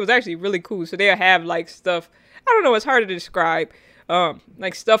else. But it was actually really cool. So they'll have like stuff. I don't know. It's hard to describe.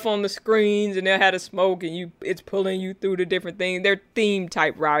 Like stuff on the screens, and they'll have a smoke, and it's pulling you through the different things. They're theme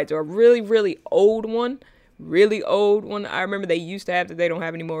type rides. Or a really, really old one. I remember they used to have that they don't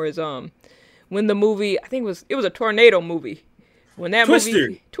have anymore. Is when the movie, I think it was a tornado movie. When that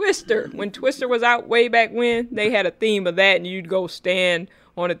Twister, when Twister was out way back when, they had a theme of that, and you'd go stand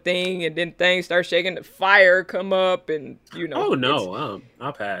on a thing, and then things start shaking, the fire come up, and Oh no,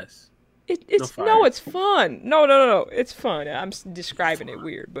 I'll pass. It's fun. No, it's fun. I'm describing it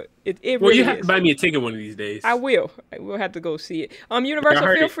weird, but it really you have to buy me a ticket one of these days. I will. I will have to go see it.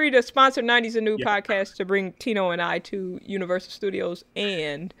 Universal, feel free to sponsor 90s and New podcast to bring Tino and I to Universal Studios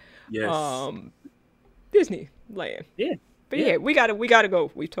and Disneyland. Yeah. But yeah, we gotta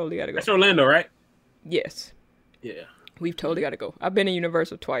go. We totally gotta go. That's Orlando, right? Yes. Yeah. We've totally gotta go. I've been to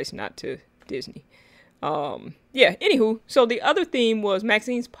Universal twice, not to Disney. Yeah, anywho, so the other theme was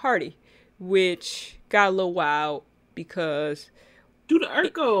Maxine's Party, which got a little wild because the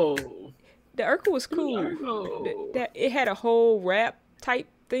Urkel. The Urkel was cool. It had a whole rap type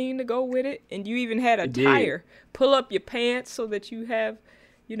thing to go with it, and you even had a tire. Pull up your pants so that you have,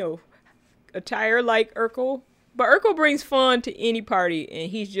 a tire like Urkel. But Urkel brings fun to any party, and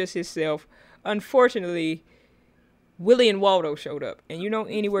he's just himself. Unfortunately, Willie and Waldo showed up. And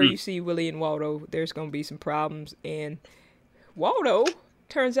anywhere you see Willie and Waldo, there's going to be some problems. And Waldo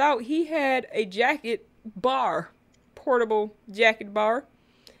turns out he had a jacket bar, portable jacket bar.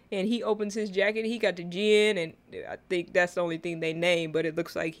 And he opens his jacket. He got the gin, and I think that's the only thing they named, but it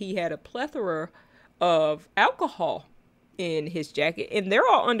looks like he had a plethora of alcohol in his jacket. And they're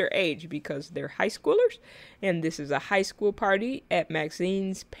all underage because they're high schoolers. And this is a high school party at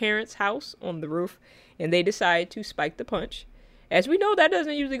Maxine's parents' house on the roof. And they decide to spike the punch. As we know, that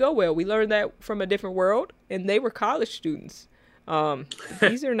doesn't usually go well. We learned that from A Different World, and they were college students.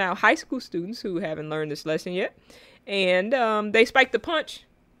 These are now high school students who haven't learned this lesson yet. And they spiked the punch.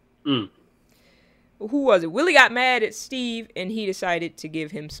 Who was it? Willie got mad at Steve, and he decided to give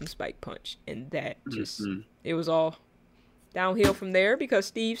him some spike punch, and that just it was all downhill from there because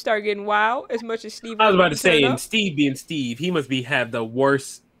Steve started getting wild as much as Steve. I was about to say, and Steve being Steve, he must have the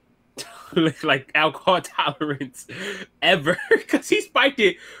worst like alcohol tolerance ever because he spiked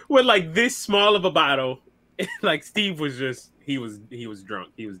it with like this small of a bottle. Like Steve was just he was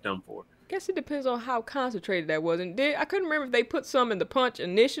drunk. He was done for. Guess it depends on how concentrated that was. And I couldn't remember if they put some in the punch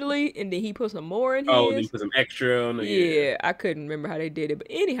initially and then he put some more in his. Oh, he put some extra on it. Yeah, I couldn't remember how they did it. But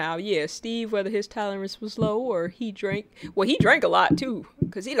anyhow, yeah, Steve, whether his tolerance was low or he drank. Well, he drank a lot too.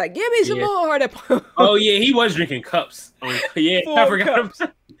 Because he like, give me some more. Oh, yeah, he was drinking cups. Yeah, I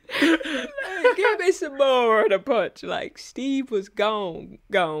forgot. Give me some more of the punch. Like, Steve was gone.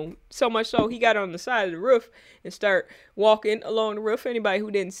 So much so, he got on the side of the roof and start walking along the roof. Anybody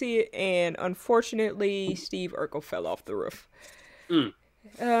who didn't see it. And unfortunately, Steve Urkel fell off the roof.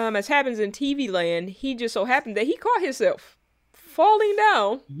 As happens in TV land, he just so happened that he caught himself falling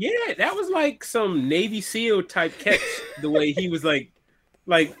down. Yeah, that was like some Navy SEAL type catch. The way he was like,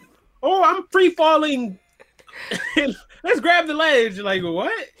 oh, I'm free falling. Let's grab the ledge. Like,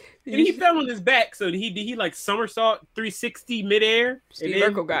 what? And he fell on his back. So he like somersault 360 midair. Steve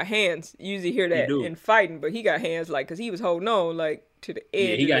Urkel got hands. You usually hear that in fighting, but he got hands like because he was holding on like to the edge.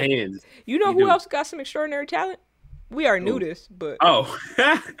 Yeah, he got hands. You know who else got some extraordinary talent? We already knew this, but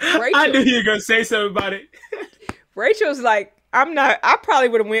I knew you were gonna say something about it. Rachel's like, I probably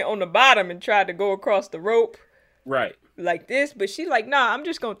would have went on the bottom and tried to go across the rope, right, like this. But she's like, nah, I'm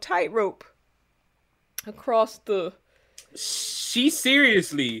just gonna tightrope across the. She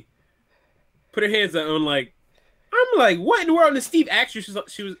seriously put her hands on like. I'm like, what in the world? And Steve asked her,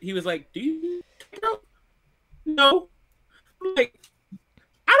 he was like, do you tightrope? No. I'm like,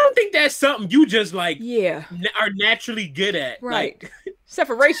 I don't think that's something you just like are naturally good at. Right. Like, except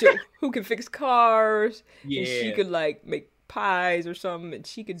for Rachel, who can fix cars. Yeah. And she could like make pies or something, and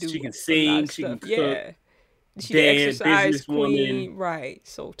she could do. She can sing. She can cook. Yeah. She exercise queen. Right.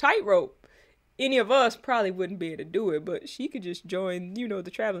 So tightrope. Any of us probably wouldn't be able to do it, but she could just join,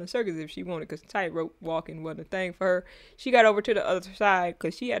 the traveling circus if she wanted, because tightrope walking wasn't a thing for her. She got over to the other side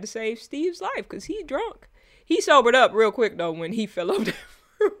because she had to save Steve's life because he's drunk. He sobered up real quick, though, when he fell off the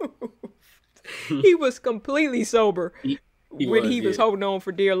roof. He was completely sober when he was holding on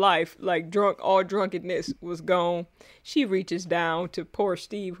for dear life. Like, all drunkenness was gone. She reaches down to poor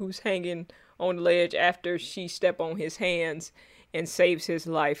Steve, who's hanging on the ledge after she stepped on his hands and saves his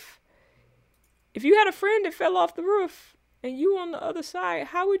life. If you had a friend that fell off the roof and you on the other side,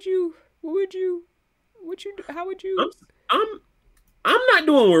 how would you? I'm not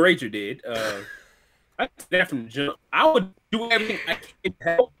doing what Rachel did. I that from the jump. I would do everything I can to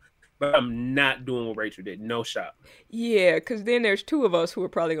help, but I'm not doing what Rachel did. No shot. Yeah, because then there's two of us who are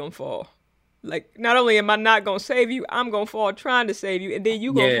probably gonna fall. Like, not only am I not gonna save you, I'm gonna fall trying to save you, and then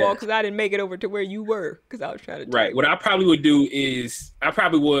you gonna fall because I didn't make it over to where you were because I was trying to. Right. What I probably would do is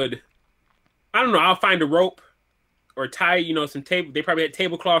I don't know. I'll find a rope or tie, some table. They probably had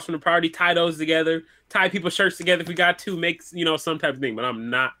tablecloths from the party. Tie those together. Tie people's shirts together if we got to. Make some type of thing. But I'm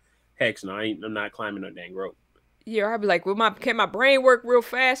not. Heck no, I'm not climbing no dang rope. Yeah, I'd be like, can my brain work real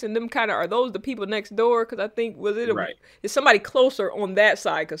fast? And them are those the people next door? Because I think is somebody closer on that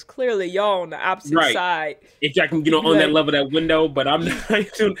side? Because clearly y'all on the opposite side. If I can on that level of that window, but I'm not.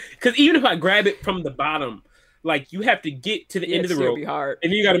 Because even if I grab it from the bottom. Like, you have to get to the end of the rope,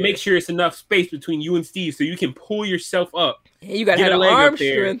 and you got to make sure it's enough space between you and Steve so you can pull yourself up. And you got to have the arm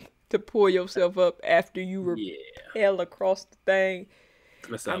strength to pull yourself up after you rappel across the thing.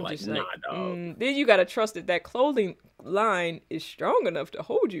 That's not like, nah, dog. Then you got to trust that clothing line is strong enough to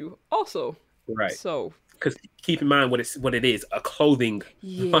hold you also. Right. So, because keep in mind what it is, a clothing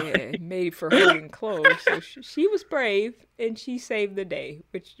line. Made for holding clothes. So she was brave, and she saved the day,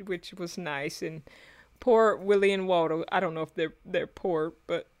 which was nice. And poor Willie and Waldo, I don't know if they're poor,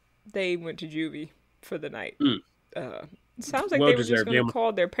 but they went to juvie for the night. It sounds like they were just going to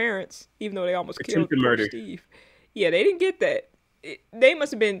call their parents, even though they almost killed poor Steve. Yeah, they didn't get that. they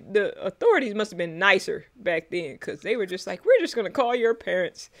must have been, the authorities must have been nicer back then, because they were just like, we're just going to call your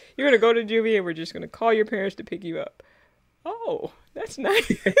parents. You're going to go to juvie and we're just going to call your parents to pick you up. Oh, that's nice.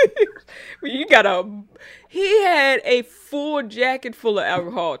 He had a full jacket full of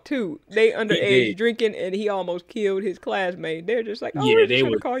alcohol too. They underage drinking, and he almost killed his classmate. They're just like, oh, we're just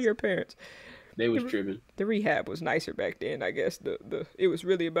going to call your parents. They was tripping. The rehab was nicer back then, I guess. It was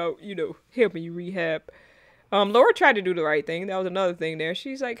really about, helping you rehab. Laura tried to do the right thing. That was another thing there.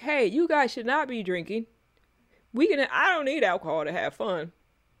 She's like, hey, you guys should not be drinking. I don't need alcohol to have fun.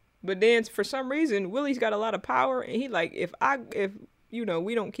 But then for some reason, Willie's got a lot of power, and he like, if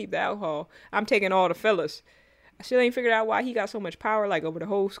we don't keep the alcohol, I'm taking all the fellas. I still ain't figured out why he got so much power, like over the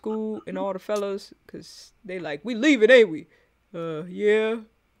whole school and all the fellas, because they like, we leaving, ain't we? Yeah.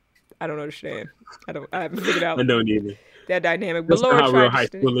 I don't understand. I haven't figured out. I don't either. That dynamic. But That's Laura not how tried real high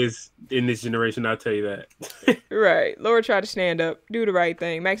school is in this generation, I'll tell you that. Right. Laura tried to stand up, do the right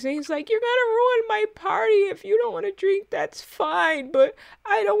thing. Maxine's like, you're going to ruin my party. If you don't want to drink, that's fine. But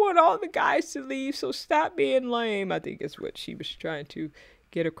I don't want all the guys to leave, so stop being lame. I think that's what she was trying to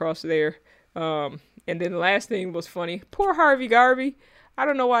get across there. And then the last thing was funny. Poor Harvey Garvey. I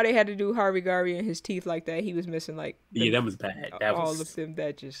don't know why they had to do Harvey Garvey and his teeth like that. He was missing like that was bad. All of them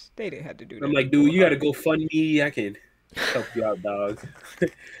that they didn't have to do that. I'm like, dude, you got to go fund me. I can help you out, dog.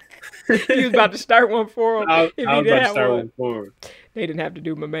 He was about to start one for him. I was about to start one for him. They didn't have to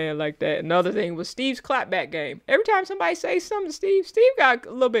do my man like that. Another thing was Steve's clapback game. Every time somebody says something to Steve got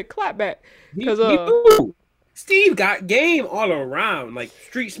a little bit clapback. Steve got game all around, like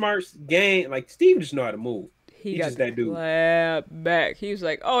street smarts, game. Like Steve just know how to move. He got just that dude. Clap back. He was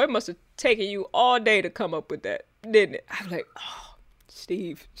like, oh, it must have taken you all day to come up with that, didn't it? I was like, oh,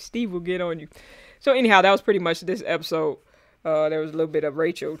 Steve will get on you. So anyhow, that was pretty much this episode. There was a little bit of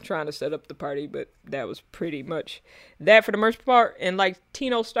Rachel trying to set up the party, but that was pretty much that for the most part. And like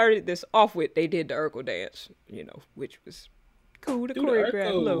Tino started this off with, they did the Urkel dance, which was cool to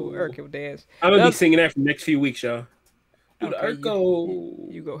choreograph a little Urkel dance. I'm going to be singing that for the next few weeks, y'all. Okay,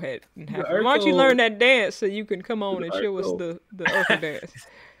 you go ahead and have it. Why don't you learn that dance so you can come on and show us the Urkel dance?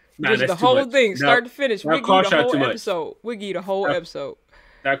 Just the whole thing, start to finish. We give you the whole episode. We give you the whole episode.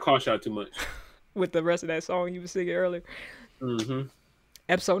 That cost y'all too much. With the rest of that song you were singing earlier. Mm-hmm.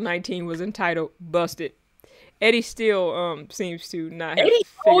 Episode 19 was entitled "Busted." Eddie still seems to not have. Eddie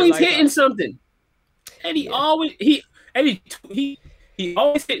always hitting something. Eddie always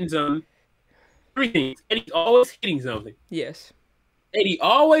always hitting something. 3 things. Eddie's always hitting something. Yes. Eddie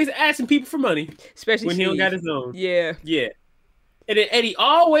always asking people for money, especially when Steve. He don't got his own. Yeah. And then Eddie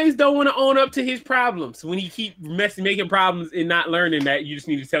always don't want to own up to his problems. When he keep making problems and not learning that, you just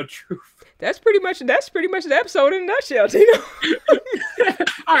need to tell the truth. That's pretty much the episode in a nutshell, Tino.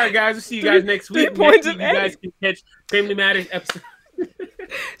 All right, guys. We'll see you guys next week. Next week you guys can catch Family Matters episode.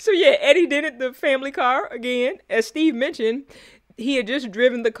 So yeah, Eddie did it the family car again. As Steve mentioned, he had just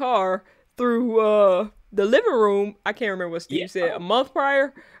driven the car through the living room. I can't remember what Steve said, a month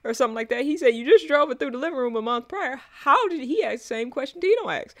prior or something like that. He said, you just drove it through the living room a month prior. How did he ask the same question Tino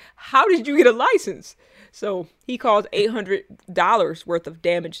asked? How did you get a license? So he caused $800 worth of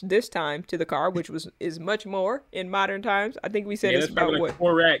damage this time to the car, which is much more in modern times. I think we said it's about like what?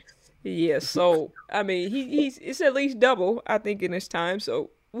 4x. Yeah, so I mean it's at least double, I think, in this time.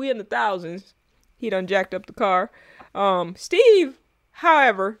 So we in the thousands. He done jacked up the car. Steve,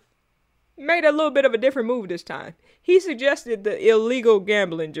 however, made a little bit of a different move this time. He suggested the illegal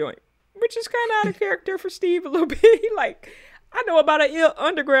gambling joint, which is kind of out of character for Steve a little bit. He like, I know about an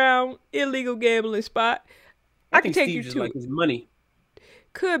underground illegal gambling spot. I can take Steve you just to like his money.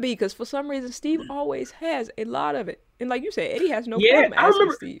 Could be, because for some reason Steve always has a lot of it. And like you said, Eddie has no problem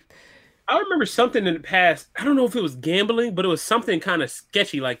asking Steve. I remember something in the past. I don't know if it was gambling, but it was something kind of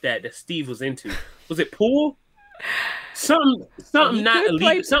sketchy like that Steve was into. Was it pool? Something not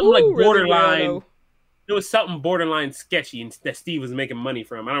illegal, something like borderline. Really well, it was something borderline sketchy and that Steve was making money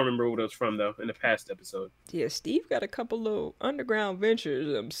from. I don't remember what it was from though in the past episode. Yeah, Steve got a couple little underground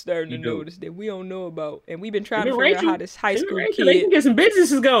ventures I'm starting to notice that we don't know about, and we've been trying to figure out how this high school kid. They can get some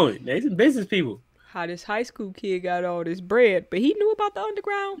businesses going. They some business people. How this high school kid got all this bread, but he knew about the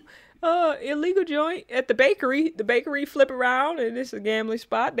underground illegal joint at the bakery. The bakery flip around and it's a gambling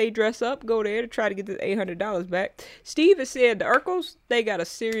spot. They dress up, go there to try to get this $800 back. Steve has said the Urkels, they got a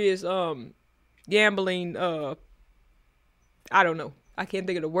serious gambling, I don't know. I can't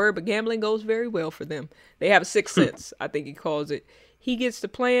think of the word, but gambling goes very well for them. They have a sixth sense, I think he calls it. He gets to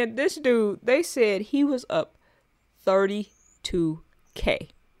plan. This dude, they said he was up $32K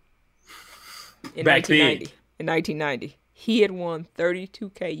in 1990. In 1990. He had won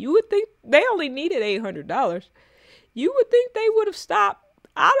 $32K. You would think they only needed $800. you would think they would have stopped,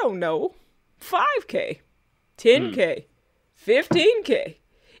 I don't know, 5K, 10K, 15K,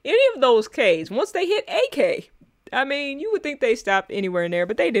 any of those Ks. Once they hit AK, I mean, you would think they stopped anywhere in there,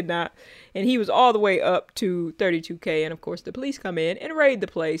 but they did not. And he was all the way up to 32K. And of course, the police come in and raid the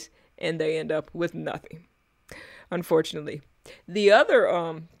place, and they end up with nothing, unfortunately. The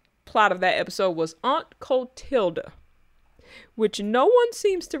other plot of that episode was Aunt Clotilda, which no one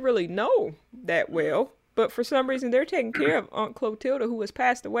seems to really know that well. But for some reason, they're taking care of Aunt Clotilda, who has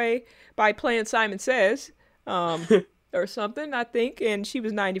passed away by playing Simon Says. Or something, I think, and she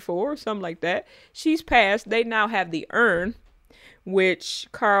was 94 or something like that. She's passed. They now have the urn, which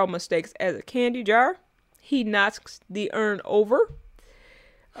Carl mistakes as a candy jar. He knocks the urn over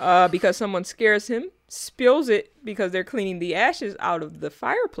because someone scares him, spills it because they're cleaning the ashes out of the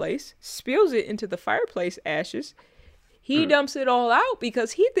fireplace, spills it into the fireplace ashes. He dumps it all out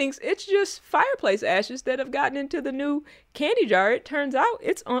because he thinks it's just fireplace ashes that have gotten into the new candy jar. It turns out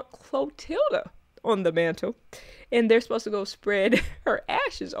it's Aunt Clotilda on the mantle. And they're supposed to go spread her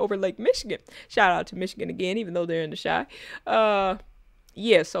ashes over Lake Michigan. Shout out to Michigan again, even though they're in the Chi.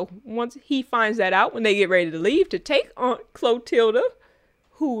 Yeah, so once he finds that out, when they get ready to leave to take Aunt Clotilda,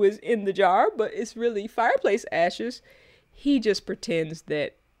 who is in the jar, but it's really fireplace ashes, he just pretends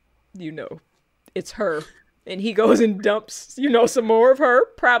that, it's her. And he goes and dumps, some more of her,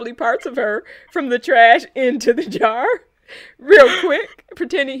 probably parts of her, from the trash into the jar. Real quick,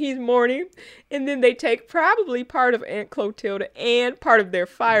 pretending he's mourning, and then they take probably part of Aunt Clotilda and part of their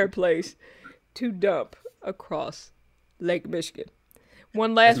fireplace to dump across Lake Michigan.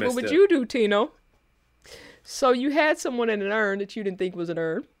 One last, what would you do, Tino? So you had someone in an urn that you didn't think was an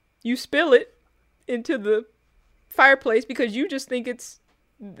urn. You spill it into the fireplace because you just think it's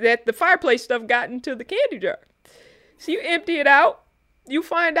that the fireplace stuff got into the candy jar. So you empty it out, you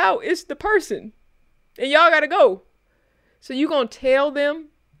find out it's the person, and y'all gotta go. So you gonna tell them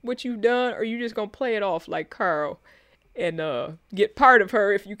what you've done, or you just gonna play it off like Carl and get part of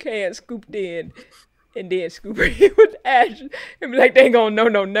her if you can scooped in, and then scoop her in with ash and be like, they ain't gonna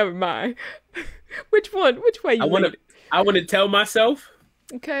no, never mind. Which way you want? I want to tell myself.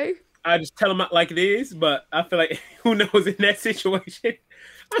 Okay. I just tell them like it is, but I feel like who knows in that situation,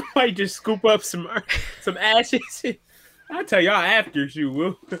 I might just scoop up some ashes. I'll tell y'all after,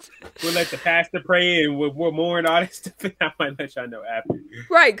 we'll let the pastor pray and we'll mourn all that stuff, and I might let y'all know after.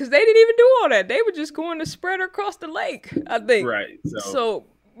 Right, because they didn't even do all that. They were just going to spread her across the lake, I think. Right. So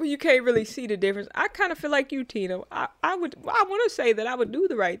you can't really see the difference. I kind of feel like you, Tina. I want to say that I would do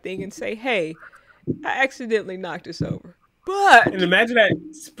the right thing and say, hey, I accidentally knocked this over. But and imagine that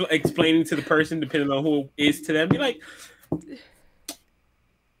explaining to the person, depending on who it is to them, be like,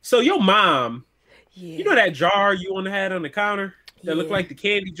 so your mom. Yeah. You know that jar you had on the counter that looked like the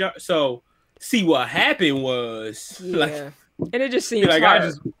candy jar? So, see, what happened was... Yeah. And it just seems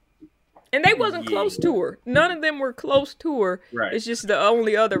hard. And they wasn't close to her. None of them were close to her. Right. It's just the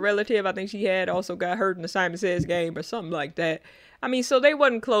only other relative I think she had also got hurt in the Simon Says game or something like that. I mean, so they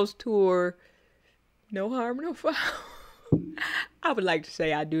wasn't close to her. No harm, no foul. I would like to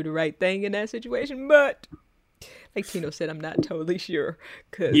say I do the right thing in that situation, but... like Tino said, I'm not totally sure.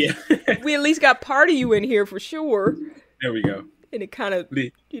 Because we at least got part of you in here for sure. There we go. And it kind of,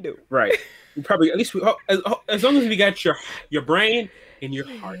 Right. We probably, at least, as long as we got your brain and your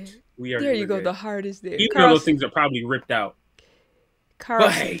heart. We are there you go. Good. The heart is there. Even though those things are probably ripped out. Carl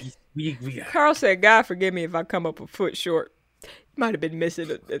said, God forgive me if I come up a foot short. Might have been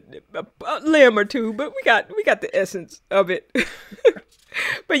missing a limb or two, but we got the essence of it.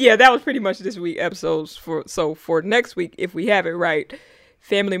 But yeah, that was pretty much this week's episodes. For next week, if we have it right,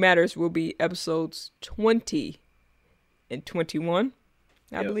 Family Matters will be episodes 20 and 21,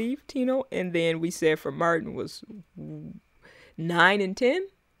 I believe, Tino. And then we said for Martin was 9 and 10.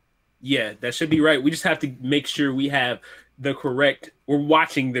 Yeah, that should be right. We just have to make sure we're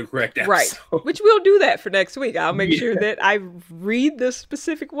watching the correct episode. Right, which we'll do that for next week. I'll make sure that I read the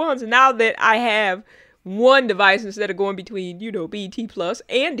specific ones. And now that I have one device instead of going between, BET Plus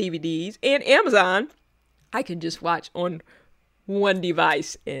and DVDs and Amazon, I can just watch on one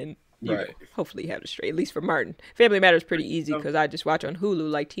device and hopefully have it straight, at least for Martin. Family Matters pretty easy because I just watch on Hulu.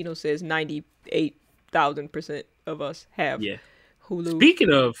 Like Tino says, 98,000% of us have Hulu.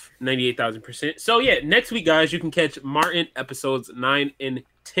 Speaking of 98,000%, so next week, guys, you can catch Martin episodes 9 and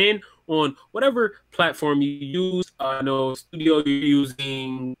 10 on whatever platform you use. I know studio you're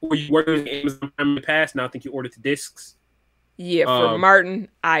using, or you were using Amazon Prime in the past. Now I think you ordered the discs. Yeah, for Martin,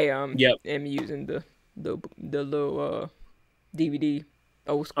 I am using the little DVD,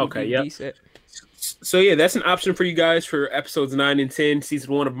 old school DVD set. So yeah, that's an option for you guys for episodes 9 and 10,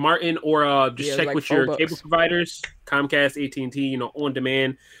 season 1 of Martin, or just check like with your $4. cable providers, Comcast, AT&T, on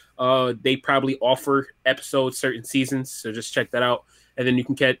demand. They probably offer episodes certain seasons, so just check that out, and then you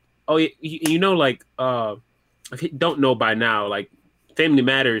can catch. Oh, yeah, if you don't know by now, like Family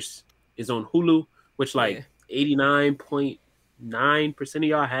Matters is on Hulu, which 89.9% of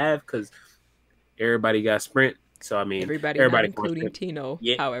y'all have, because everybody got Sprint. So I mean, everybody not including Tino.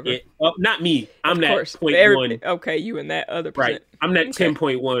 Yeah, however, yeah. Well, not me. I'm of that course. 0.1. Okay, you and that other Right. percent. I'm that Okay.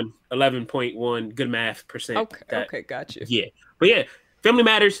 10.1, 11.1. Good math percent. Okay, gotcha. Yeah, but yeah, Family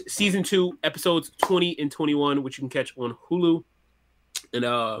Matters season 2, episodes 20 and 21, which you can catch on Hulu. And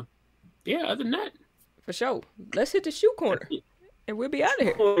yeah, other than that, For sure. Let's hit the shoe corner, and we'll be out of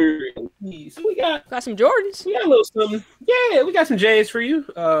here. So we got some Jordans. We got a little something. Yeah, we got some J's for you.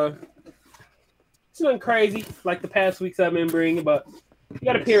 It's nothing crazy like the past weeks I've been bringing, but we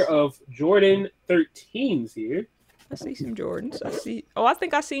got a pair of Jordan 13s here. I see some Jordans. I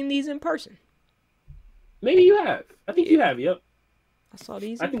think I seen these in person. Maybe you have. I think you have. Yep. I saw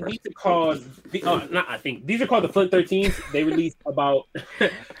these. I think these are called. These are called the Flint 13s. They released about.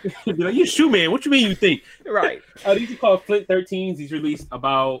 Like, you shoe man. What you mean you think? Right. These are called Flint 13s. These released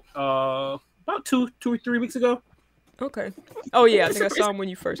about 2 or 3 weeks ago. Okay. Oh yeah, I think I saw them when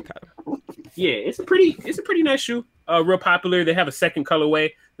you first got them. Yeah, it's a pretty nice shoe. Real popular. They have a second colorway.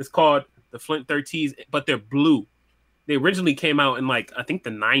 It's called the Flint 13s, but they're blue. They originally came out in I think the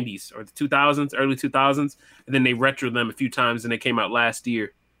 90s or the 2000s, early 2000s, and then they retro them a few times, and they came out last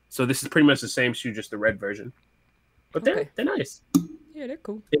year. So this is pretty much the same shoe, just the red version. But they're nice. Yeah, they're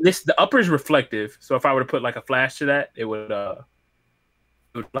cool. And the upper is reflective, so if I were to put a flash to that, it would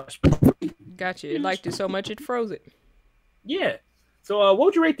flash. Gotcha. It liked it so much it froze it. Yeah. So what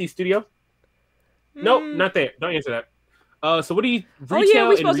would you rate these, Studio? Nope, not there. Don't answer that. So what do you? Oh yeah,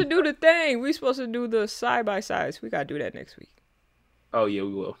 we're supposed to do the thing. We're supposed to do the side by sides. We gotta do that next week. Oh yeah,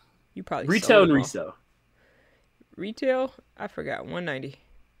 we will. You probably retail and resell. Retail, I forgot 190.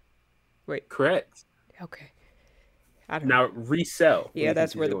 Wait. Correct. Okay. I don't know. Now resell. Yeah,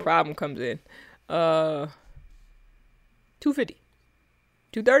 that's where the problem comes in. 250.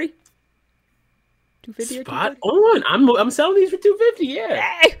 230. 250 or 230? Spot on. I'm selling these for 250. Yeah.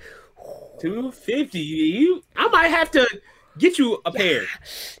 Hey! 250. I might have to get you a pair.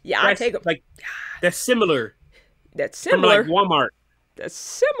 Yeah, I'll take them. That's similar. That's similar. From Walmart. That's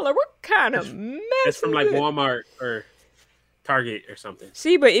similar. What kind of mess? That's from Walmart or Target or something.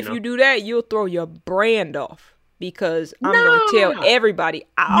 See, but if you do that, you'll throw your brand off. Because I'm going to tell everybody,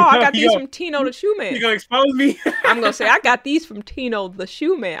 I got these from Tino the Shoe Man. You're going to expose me? I'm going to say, I got these from Tino the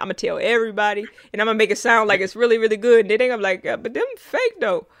Shoe Man. I'm going to tell everybody, and I'm going to make it sound like it's really, really good. And they think I'm like, but them fake,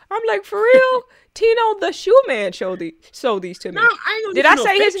 though. I'm like, for real? Tino the Shoe Man sold these to me. No, I ain't Did I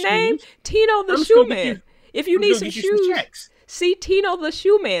say his name? Tino the Shoe Man. If you need some shoes, see Tino the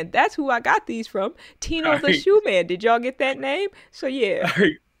Shoe Man. That's who I got these from. Tino the Shoe Man. Did y'all get that name? So, yeah.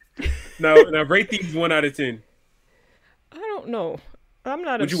 Now rate these 1 out of 10. I don't know. I'm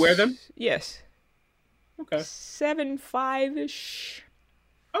not. Would you wear them? Yes. Okay. 7.5-ish.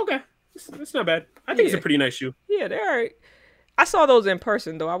 Okay, that's not bad. I think it's a pretty nice shoe. Yeah, they're all right. I saw those in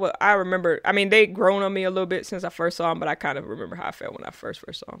person though. I remember. I mean, they grown on me a little bit since I first saw them, but I kind of remember how I felt when I first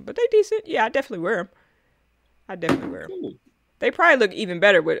saw them. But they decent. Yeah, I definitely wear them. Cool. They probably look even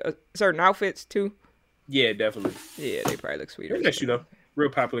better with certain outfits too. Yeah, definitely. Yeah, they probably look sweeter. Nice shoe though. Real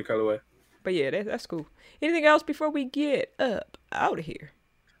popular colorway. But yeah, that's cool. Anything else before we get up out of here?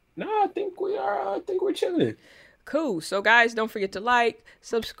 No, I think we're chilling. Cool. So guys, don't forget to like,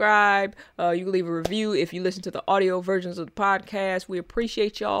 subscribe. You can leave a review if you listen to the audio versions of the podcast. We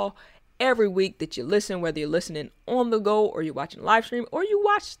appreciate y'all every week that you listen, whether you're listening on the go or you're watching live stream or you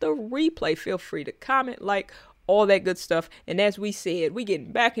watch the replay. Feel free to comment, like, all that good stuff. And as we said, we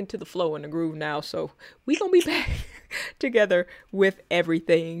getting back into the flow and the groove now. So we gonna be back together with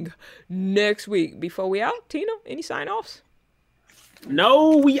everything next week. Before we out, Tino, any sign offs?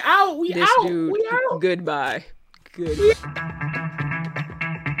 No, we out. We this out. Dude, we out. Goodbye. Goodbye.